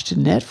watched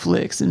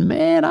Netflix and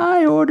man,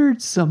 I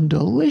ordered some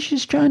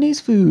delicious Chinese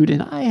food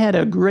and I had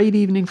a great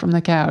evening from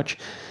the couch.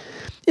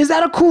 Is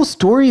that a cool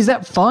story? Is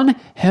that fun?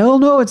 Hell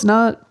no, it's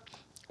not.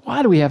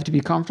 Why do we have to be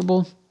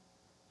comfortable?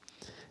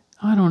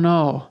 I don't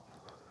know.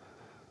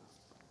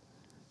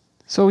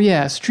 So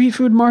yeah, street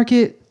food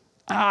market.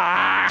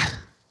 I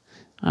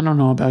don't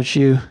know about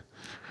you.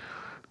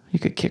 You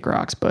could kick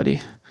rocks,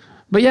 buddy.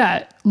 But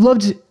yeah,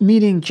 loved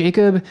meeting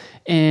Jacob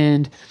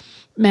and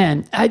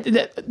man,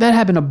 that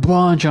happened a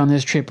bunch on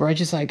this trip where I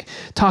just like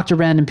talked to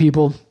random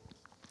people.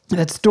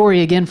 That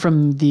story again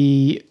from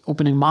the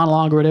opening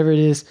monologue or whatever it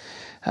is,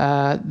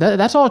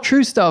 that's all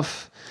true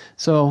stuff.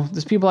 So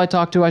there's people I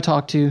talk to.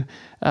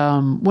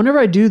 Whenever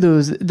I do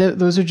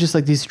those are just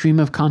like these stream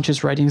of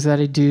conscious writings that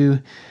I do.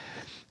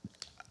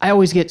 I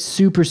always get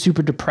super,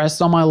 super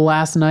depressed on my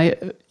last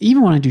night.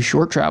 Even when I do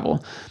short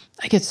travel,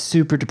 I get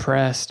super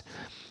depressed.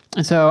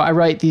 And so I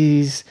write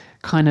these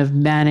kind of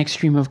manic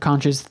stream of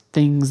conscious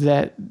things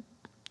that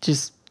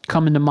just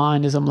come into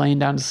mind as I'm laying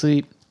down to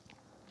sleep.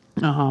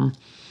 All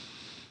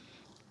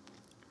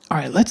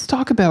right, let's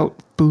talk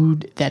about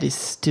food that is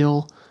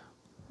still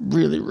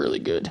really, really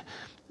good.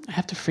 I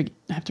have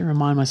to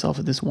remind myself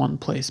of this one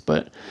place,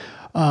 but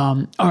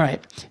all right,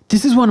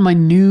 this is one of my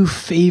new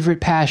favorite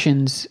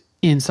passions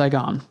in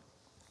Saigon.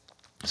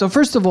 So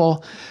first of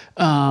all,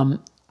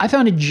 I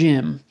found a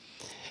gym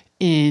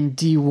in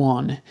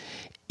D1.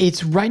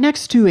 It's right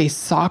next to a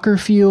soccer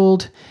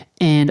field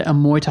and a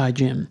Muay Thai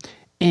gym.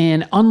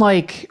 And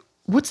unlike,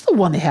 what's the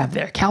one they have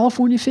there?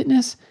 California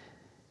Fitness?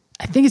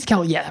 I think it's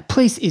yeah, that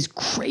place is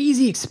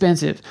crazy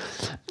expensive.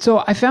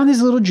 So I found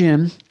this little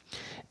gym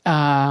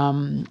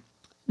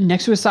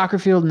next to a soccer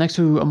field, next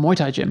to a Muay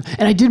Thai gym.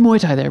 And I did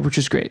Muay Thai there, which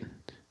was great.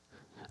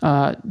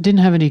 Didn't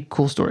have any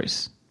cool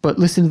stories, but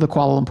listen to the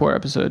Kuala Lumpur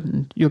episode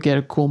and you'll get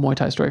a cool Muay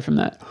Thai story from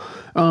that.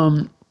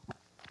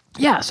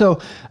 Yeah, so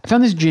I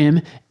found this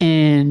gym,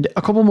 and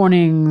a couple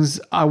mornings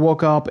I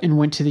woke up and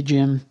went to the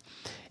gym,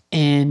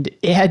 and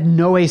it had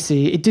no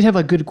AC. It did have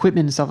like good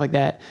equipment and stuff like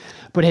that,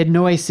 but it had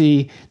no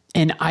AC,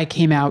 and I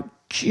came out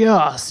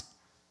just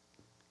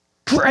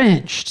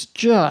drenched,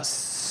 just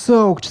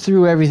soaked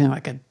through everything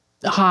like a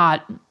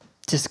hot,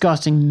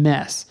 disgusting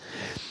mess.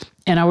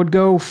 And I would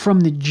go from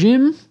the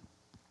gym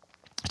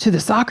to the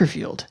soccer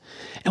field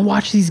and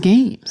watch these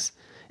games.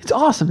 It's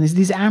awesome.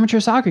 These amateur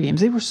soccer games,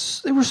 they were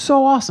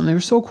so awesome. They were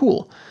so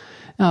cool.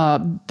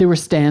 There were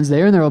stands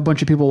there, and there were a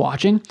bunch of people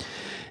watching.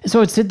 And so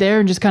I'd sit there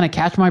and just kind of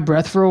catch my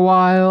breath for a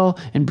while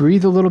and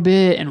breathe a little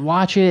bit and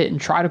watch it and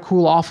try to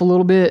cool off a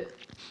little bit.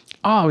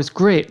 Oh, it was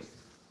great.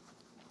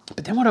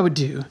 But then what I would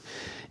do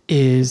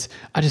is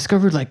I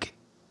discovered like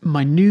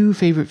my new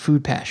favorite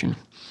food passion.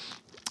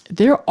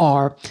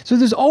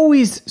 There's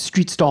always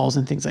street stalls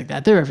and things like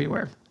that. They're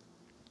everywhere.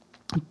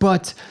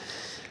 But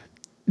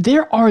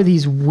there are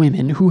these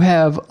women who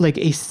have like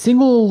a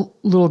single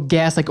little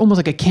gas, like almost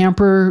like a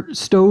camper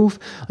stove,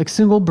 like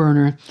single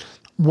burner,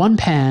 one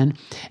pan,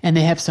 and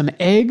they have some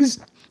eggs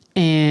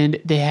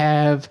and they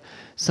have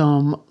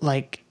some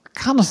like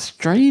kind of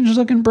strange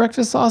looking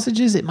breakfast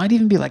sausages. It might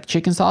even be like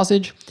chicken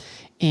sausage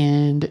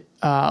and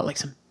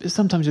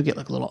sometimes you'll get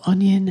like a little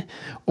onion,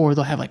 or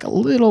they'll have like a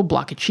little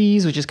block of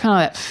cheese, which is kind of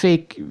that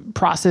fake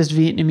processed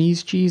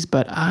Vietnamese cheese,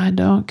 but I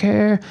don't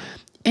care.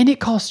 And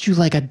it costs you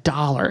like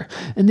 $1.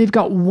 And they've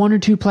got 1 or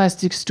 2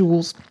 plastic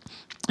stools.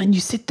 And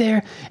you sit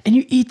there and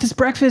you eat this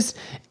breakfast.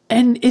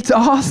 And it's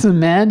awesome,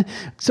 man.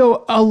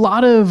 So a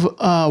lot of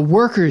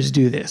workers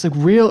do this like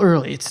real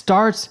early. It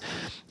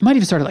might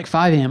even start at like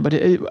 5 a.m. But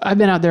I've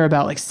been out there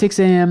about like 6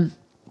 a.m.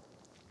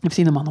 I've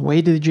seen them on the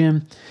way to the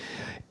gym.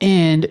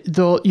 And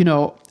the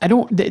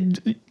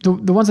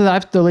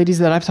ladies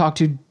that I've talked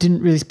to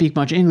didn't really speak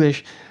much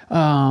English.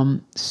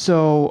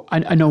 So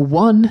I know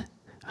one.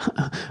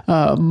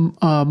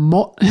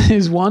 Mo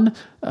is one.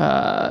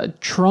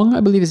 Trung, I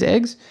believe, is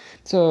eggs.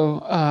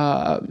 So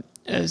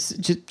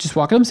just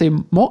walk at them, say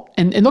mo,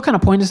 and they'll kind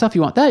of point to stuff.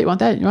 You want that? You want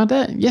that? You want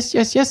that? Yes,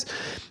 yes, yes.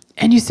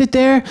 And you sit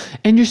there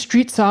and you're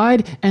street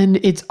side and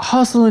it's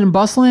hustling and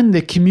bustling.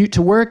 The commute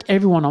to work,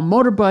 everyone on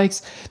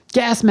motorbikes,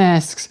 dust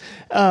masks.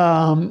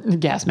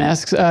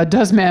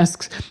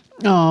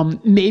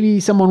 Maybe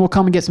someone will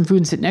come and get some food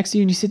and sit next to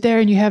you, and you sit there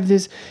and you have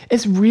this.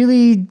 It's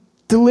really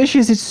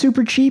delicious. It's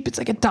super cheap. It's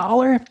like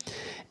 $1.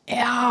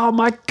 Oh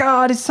my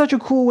God. It's such a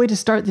cool way to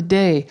start the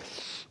day.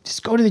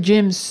 Just go to the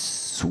gym,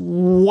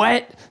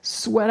 sweat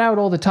out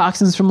all the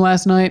toxins from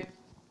last night,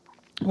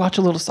 watch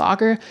a little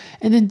soccer,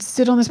 and then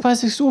sit on this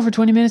plastic stool for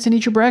 20 minutes and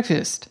eat your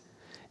breakfast.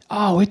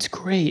 Oh, it's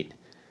great.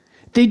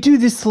 They do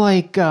this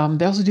like,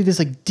 they also do this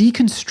like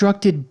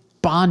deconstructed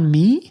banh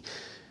mi,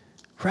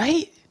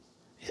 right?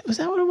 Was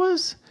that what it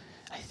was?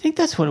 I think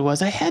that's what it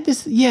was. I had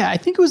this, I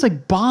think it was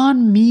like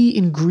banh mi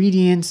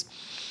ingredients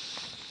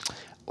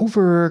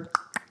over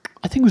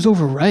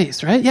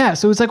rice, right? Yeah,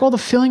 so it's like all the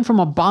filling from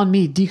a banh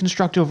mi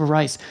deconstructed over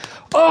rice.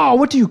 Oh,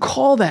 what do you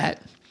call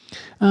that?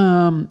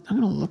 I'm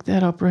going to look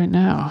that up right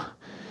now.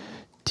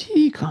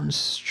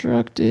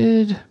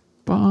 Deconstructed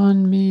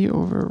banh mi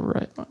over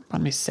rice.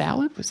 Banh mi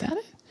salad? Was that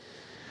it?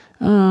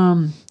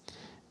 I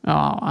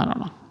don't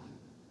know.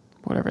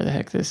 Whatever the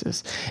heck this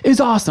is. It's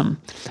awesome.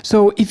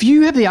 So if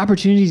you have the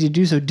opportunity to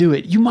do so, do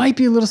it. You might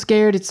be a little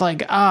scared. It's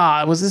like,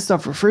 was this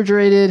stuff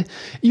refrigerated?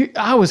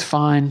 I was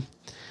fine.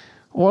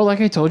 Or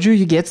like I told you,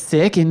 you get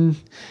sick and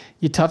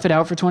you tough it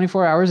out for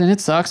 24 hours and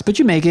it sucks, but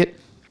you make it.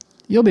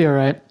 You'll be all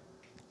right.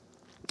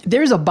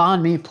 There's a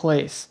banh mi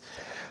place.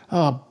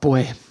 Oh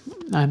boy,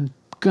 I'm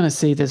going to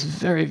say this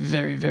very,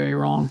 very, very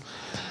wrong.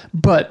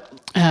 But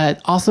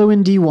also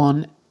in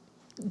D1,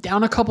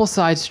 down a couple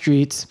side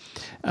streets,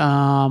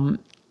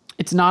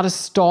 it's not a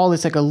stall.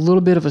 It's like a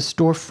little bit of a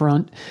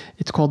storefront.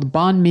 It's called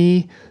Banh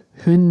Mi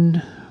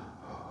Hun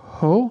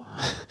Hoi.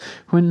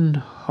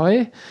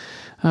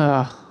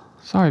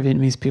 Sorry,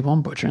 Vietnamese people,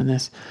 I'm butchering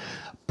this.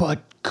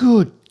 But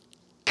good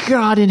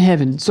God in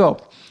heaven. So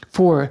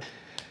for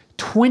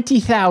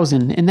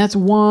 20,000, and that's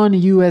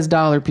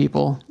 $1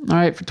 people. All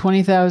right, for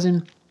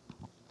 20,000,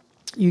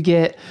 you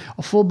get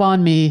a full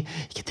banh mi,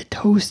 you get the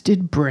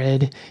toasted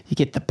bread, you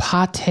get the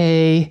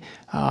pate,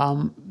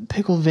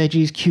 pickled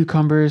veggies,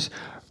 cucumbers,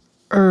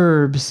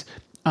 herbs,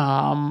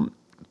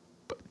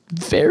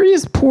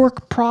 various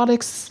pork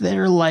products that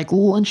are like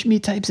lunch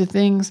meat types of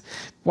things.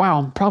 Wow,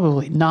 I'm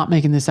probably not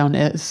making this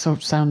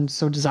sound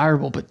so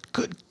desirable, but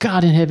good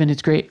God in heaven,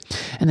 it's great.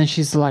 And then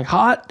she's like,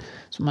 hot?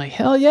 So I'm like,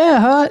 hell yeah,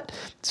 hot.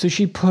 So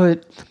she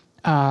put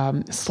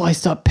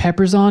sliced up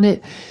peppers on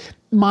it.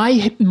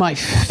 My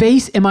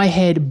face and my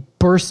head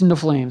burst into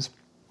flames.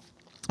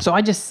 So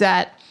I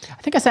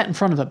think I sat in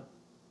front of a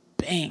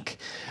bank.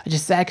 I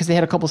just sat because they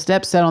had a couple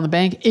steps, sat on the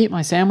bank, ate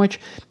my sandwich.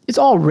 It's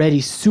already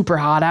super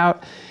hot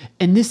out.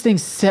 And this thing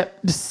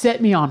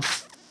set me on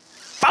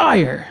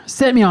fire.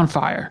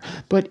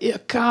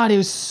 But God, it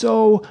was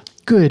so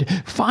good.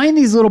 Find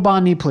these little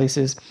banh mi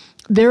places.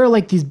 There are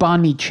like these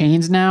banh mi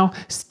chains now.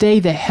 Stay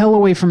the hell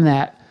away from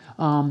that.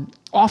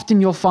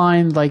 Often you'll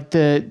find like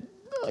the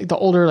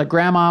older like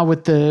grandma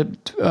with the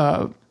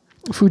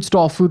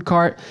food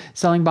cart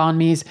selling banh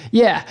mi's.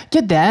 Yeah,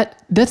 get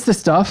that. That's the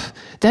stuff.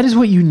 That is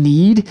what you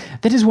need.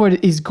 That is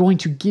what is going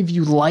to give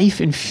you life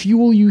and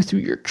fuel you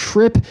through your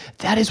trip.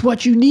 That is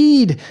what you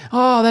need.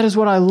 Oh, that is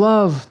what I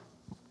love.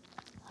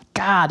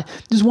 God,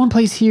 there's one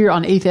place here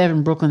on 8th Ave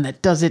in Brooklyn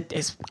that does it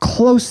as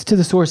close to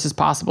the source as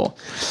possible.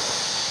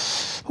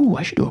 Ooh,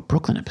 I should do a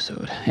Brooklyn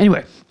episode.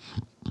 Anyway.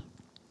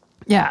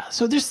 Yeah,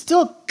 so there's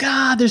still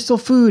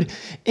food.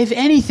 If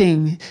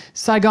anything,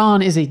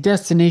 Saigon is a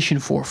destination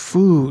for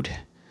food.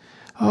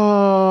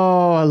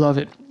 Oh, I love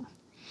it.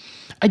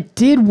 I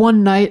did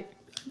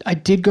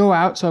go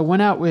out. So I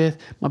went out with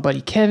my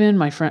buddy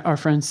Kevin, our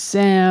friend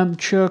Sam,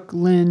 Chuck,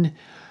 Lynn,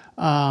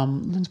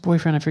 Lynn's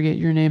boyfriend, I forget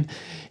your name.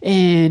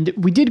 And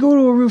we did go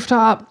to a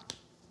rooftop.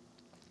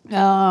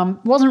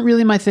 Wasn't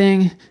really my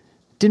thing.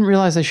 Didn't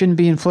realize I shouldn't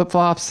be in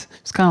flip-flops.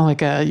 It's kind of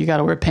like a you got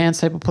to wear pants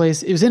type of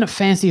place. It was in a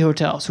fancy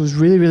hotel, so it was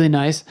really, really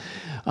nice.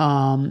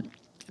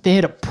 They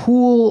had a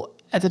pool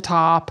at the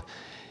top,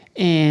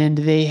 and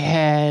they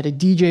had a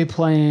DJ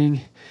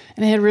playing,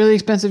 and they had really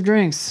expensive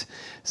drinks.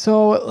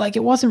 So, like,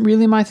 it wasn't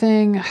really my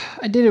thing.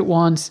 I did it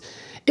once.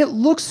 It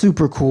looks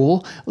super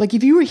cool. Like,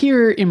 if you were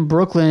here in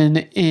Brooklyn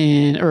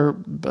or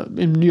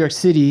in New York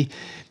City,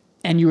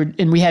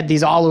 and we had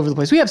these all over the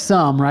place. We have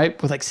some,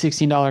 right, with like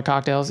 $16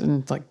 cocktails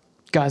and like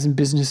guys in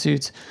business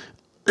suits.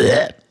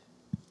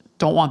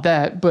 Don't want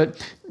that.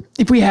 But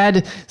if we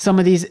had some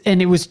of these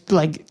and it was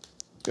like,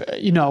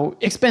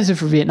 expensive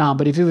for Vietnam,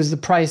 but if it was the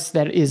price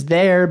that is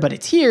there, but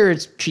it's here,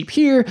 it's cheap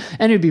here,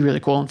 and it'd be really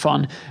cool and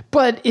fun.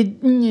 But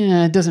it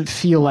doesn't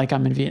feel like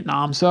I'm in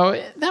Vietnam. So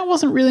that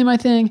wasn't really my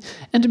thing.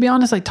 And to be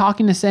honest, like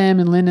talking to Sam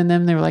and Lynn and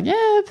them, they were like,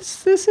 yeah,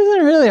 this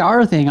isn't really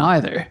our thing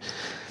either.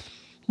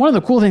 One of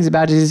the cool things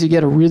about it is you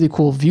get a really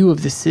cool view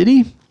of the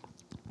city.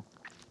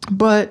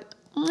 But,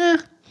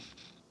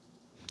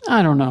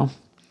 I don't know.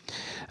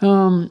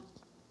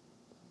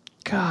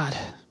 God.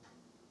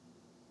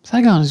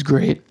 Saigon is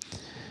great.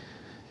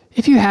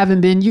 If you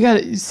haven't been, you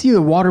got to see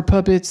the water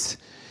puppets,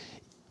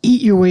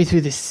 eat your way through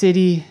the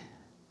city,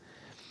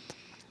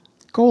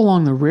 go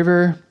along the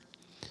river,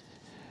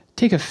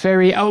 take a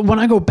ferry. Oh, when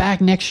I go back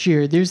next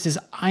year, there's this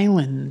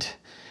island.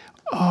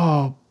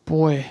 Oh,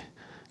 boy.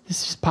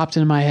 This just popped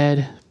into my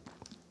head.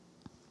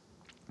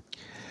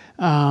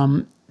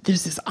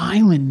 There's this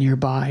island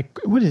nearby.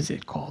 What is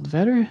it called?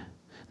 Vetter?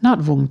 Not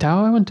Vung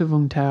Tau. I went to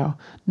Vung Tau.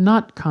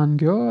 Not Can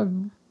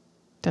Gyo.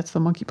 That's the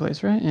monkey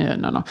place, right? Yeah,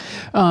 no.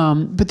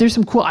 But there's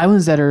some cool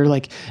islands that are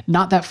like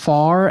not that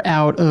far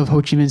out of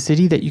Ho Chi Minh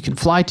City that you can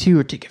fly to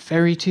or take a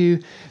ferry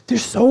to.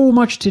 There's so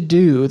much to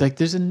do. Like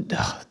there's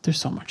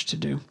so much to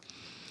do.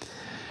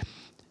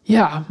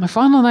 Yeah, my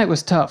final night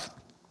was tough.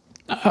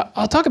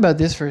 I'll talk about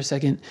this for a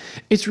second.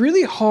 It's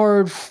really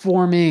hard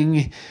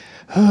forming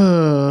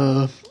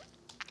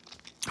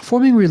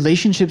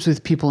relationships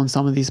with people in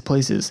some of these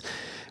places,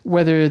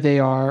 whether they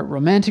are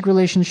romantic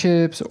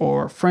relationships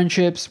or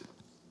friendships,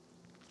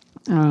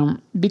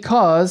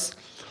 because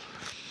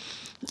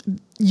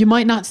you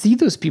might not see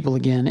those people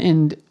again.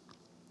 And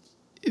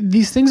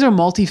these things are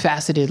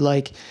multifaceted.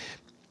 Like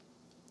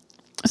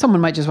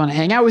someone might just want to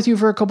hang out with you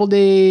for a couple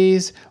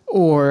days,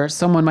 or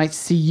someone might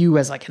see you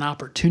as like an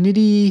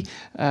opportunity,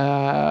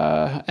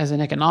 as an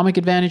economic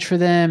advantage for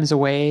them, as a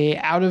way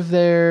out of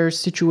their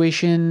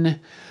situation.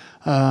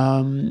 There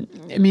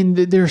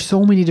are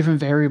so many different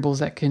variables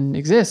that can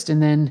exist,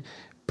 and then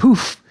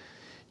poof,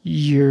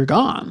 you're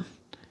gone.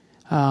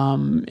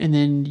 And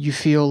then you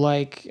feel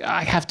like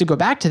I have to go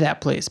back to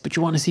that place, but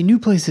you want to see new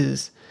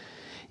places,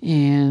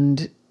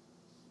 and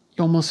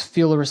you almost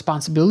feel a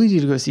responsibility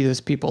to go see those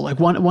people. Like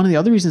one of the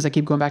other reasons I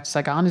keep going back to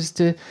Saigon is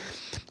to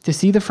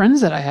see the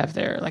friends that I have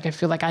there. Like I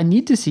feel like I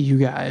need to see you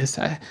guys.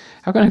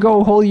 How can I go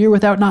a whole year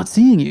without not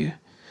seeing you?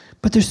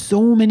 But there's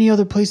so many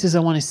other places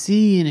I want to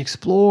see and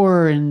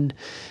explore and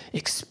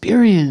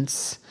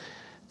experience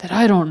that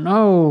I don't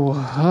know.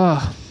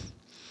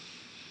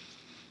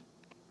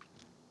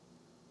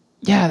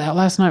 Yeah, that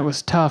last night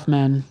was tough,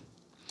 man.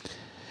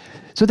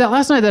 So that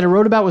last night that I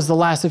wrote about was the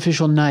last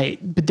official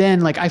night. But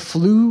then, like, I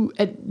flew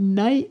at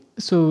night.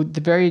 So the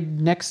very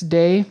next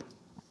day,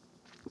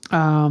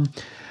 I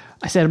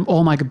said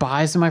all my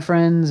goodbyes to my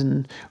friends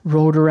and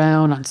rode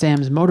around on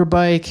Sam's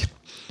motorbike.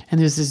 And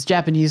there's this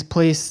Japanese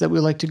place that we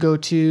like to go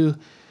to.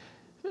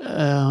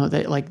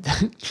 They like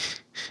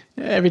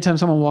every time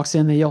someone walks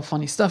in, they yell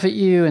funny stuff at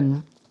you.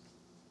 And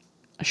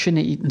I shouldn't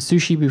have eaten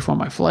sushi before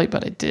my flight,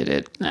 but I did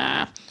it.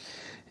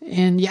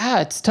 And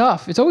yeah, it's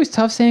tough. It's always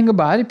tough saying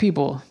goodbye to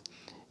people.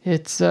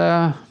 It's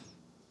I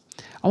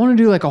want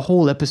to do like a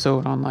whole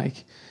episode on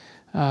like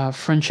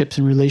friendships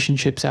and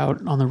relationships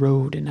out on the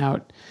road and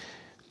out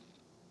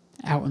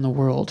in the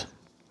world.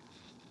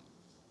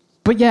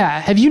 But yeah,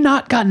 have you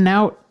not gotten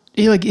out?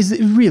 Like, is it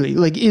really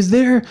like? Is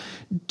there?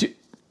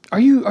 Are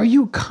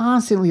you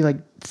constantly like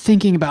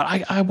thinking about?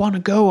 I want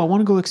to go. I want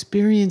to go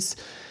experience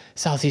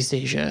Southeast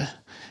Asia.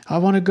 I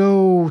want to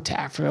go to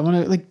Africa. I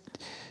want to like.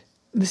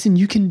 Listen,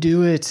 you can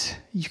do it.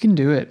 You can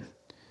do it.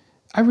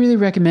 I really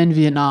recommend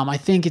Vietnam. I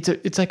think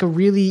it's like a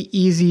really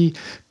easy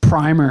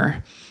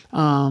primer.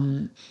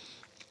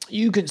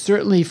 You can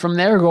certainly from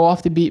there go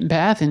off the beaten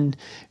path, and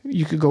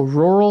you could go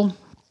rural.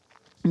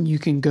 You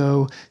can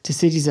go to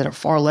cities that are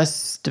far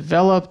less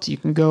developed. You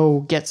can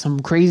go get some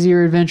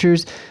crazier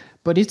adventures,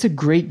 but it's a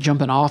great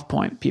jumping off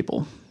point,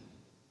 people.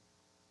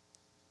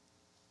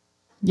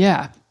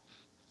 Yeah.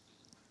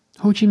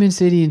 Ho Chi Minh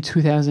City in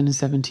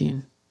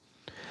 2017.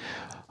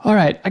 All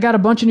right, I got a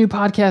bunch of new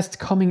podcasts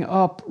coming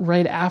up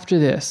right after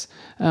this.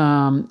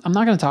 I'm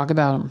not going to talk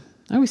about them.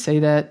 I always say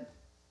that.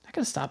 I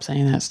got to stop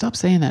saying that. Stop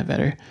saying that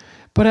better.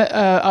 But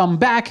I'm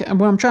back.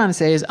 What I'm trying to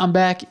say is I'm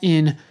back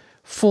in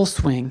full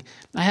swing.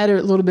 I had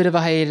a little bit of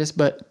a hiatus,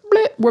 but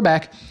we're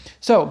back.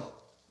 So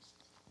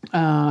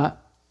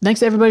thanks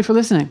to everybody for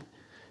listening.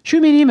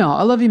 Shoot me an email.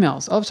 I love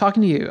emails. I love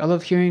talking to you. I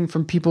love hearing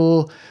from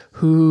people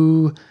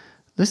who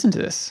listen to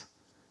this.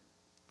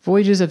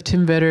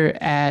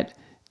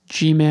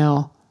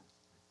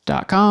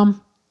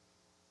 voyagesoftimvetter@gmail.com.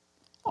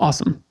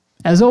 Awesome.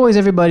 As always,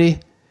 everybody,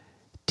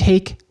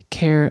 take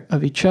care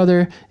of each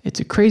other.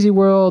 It's a crazy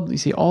world. You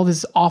see all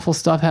this awful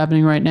stuff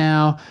happening right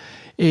now.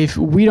 If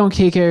we don't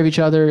take care of each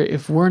other,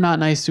 if we're not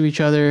nice to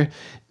each other,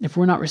 if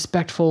we're not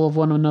respectful of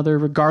one another,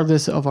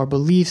 regardless of our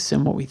beliefs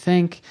and what we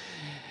think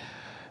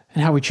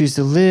and how we choose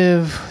to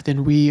live,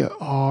 then we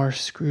are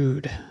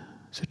screwed.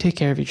 So take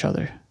care of each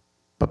other.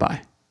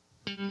 Bye-bye.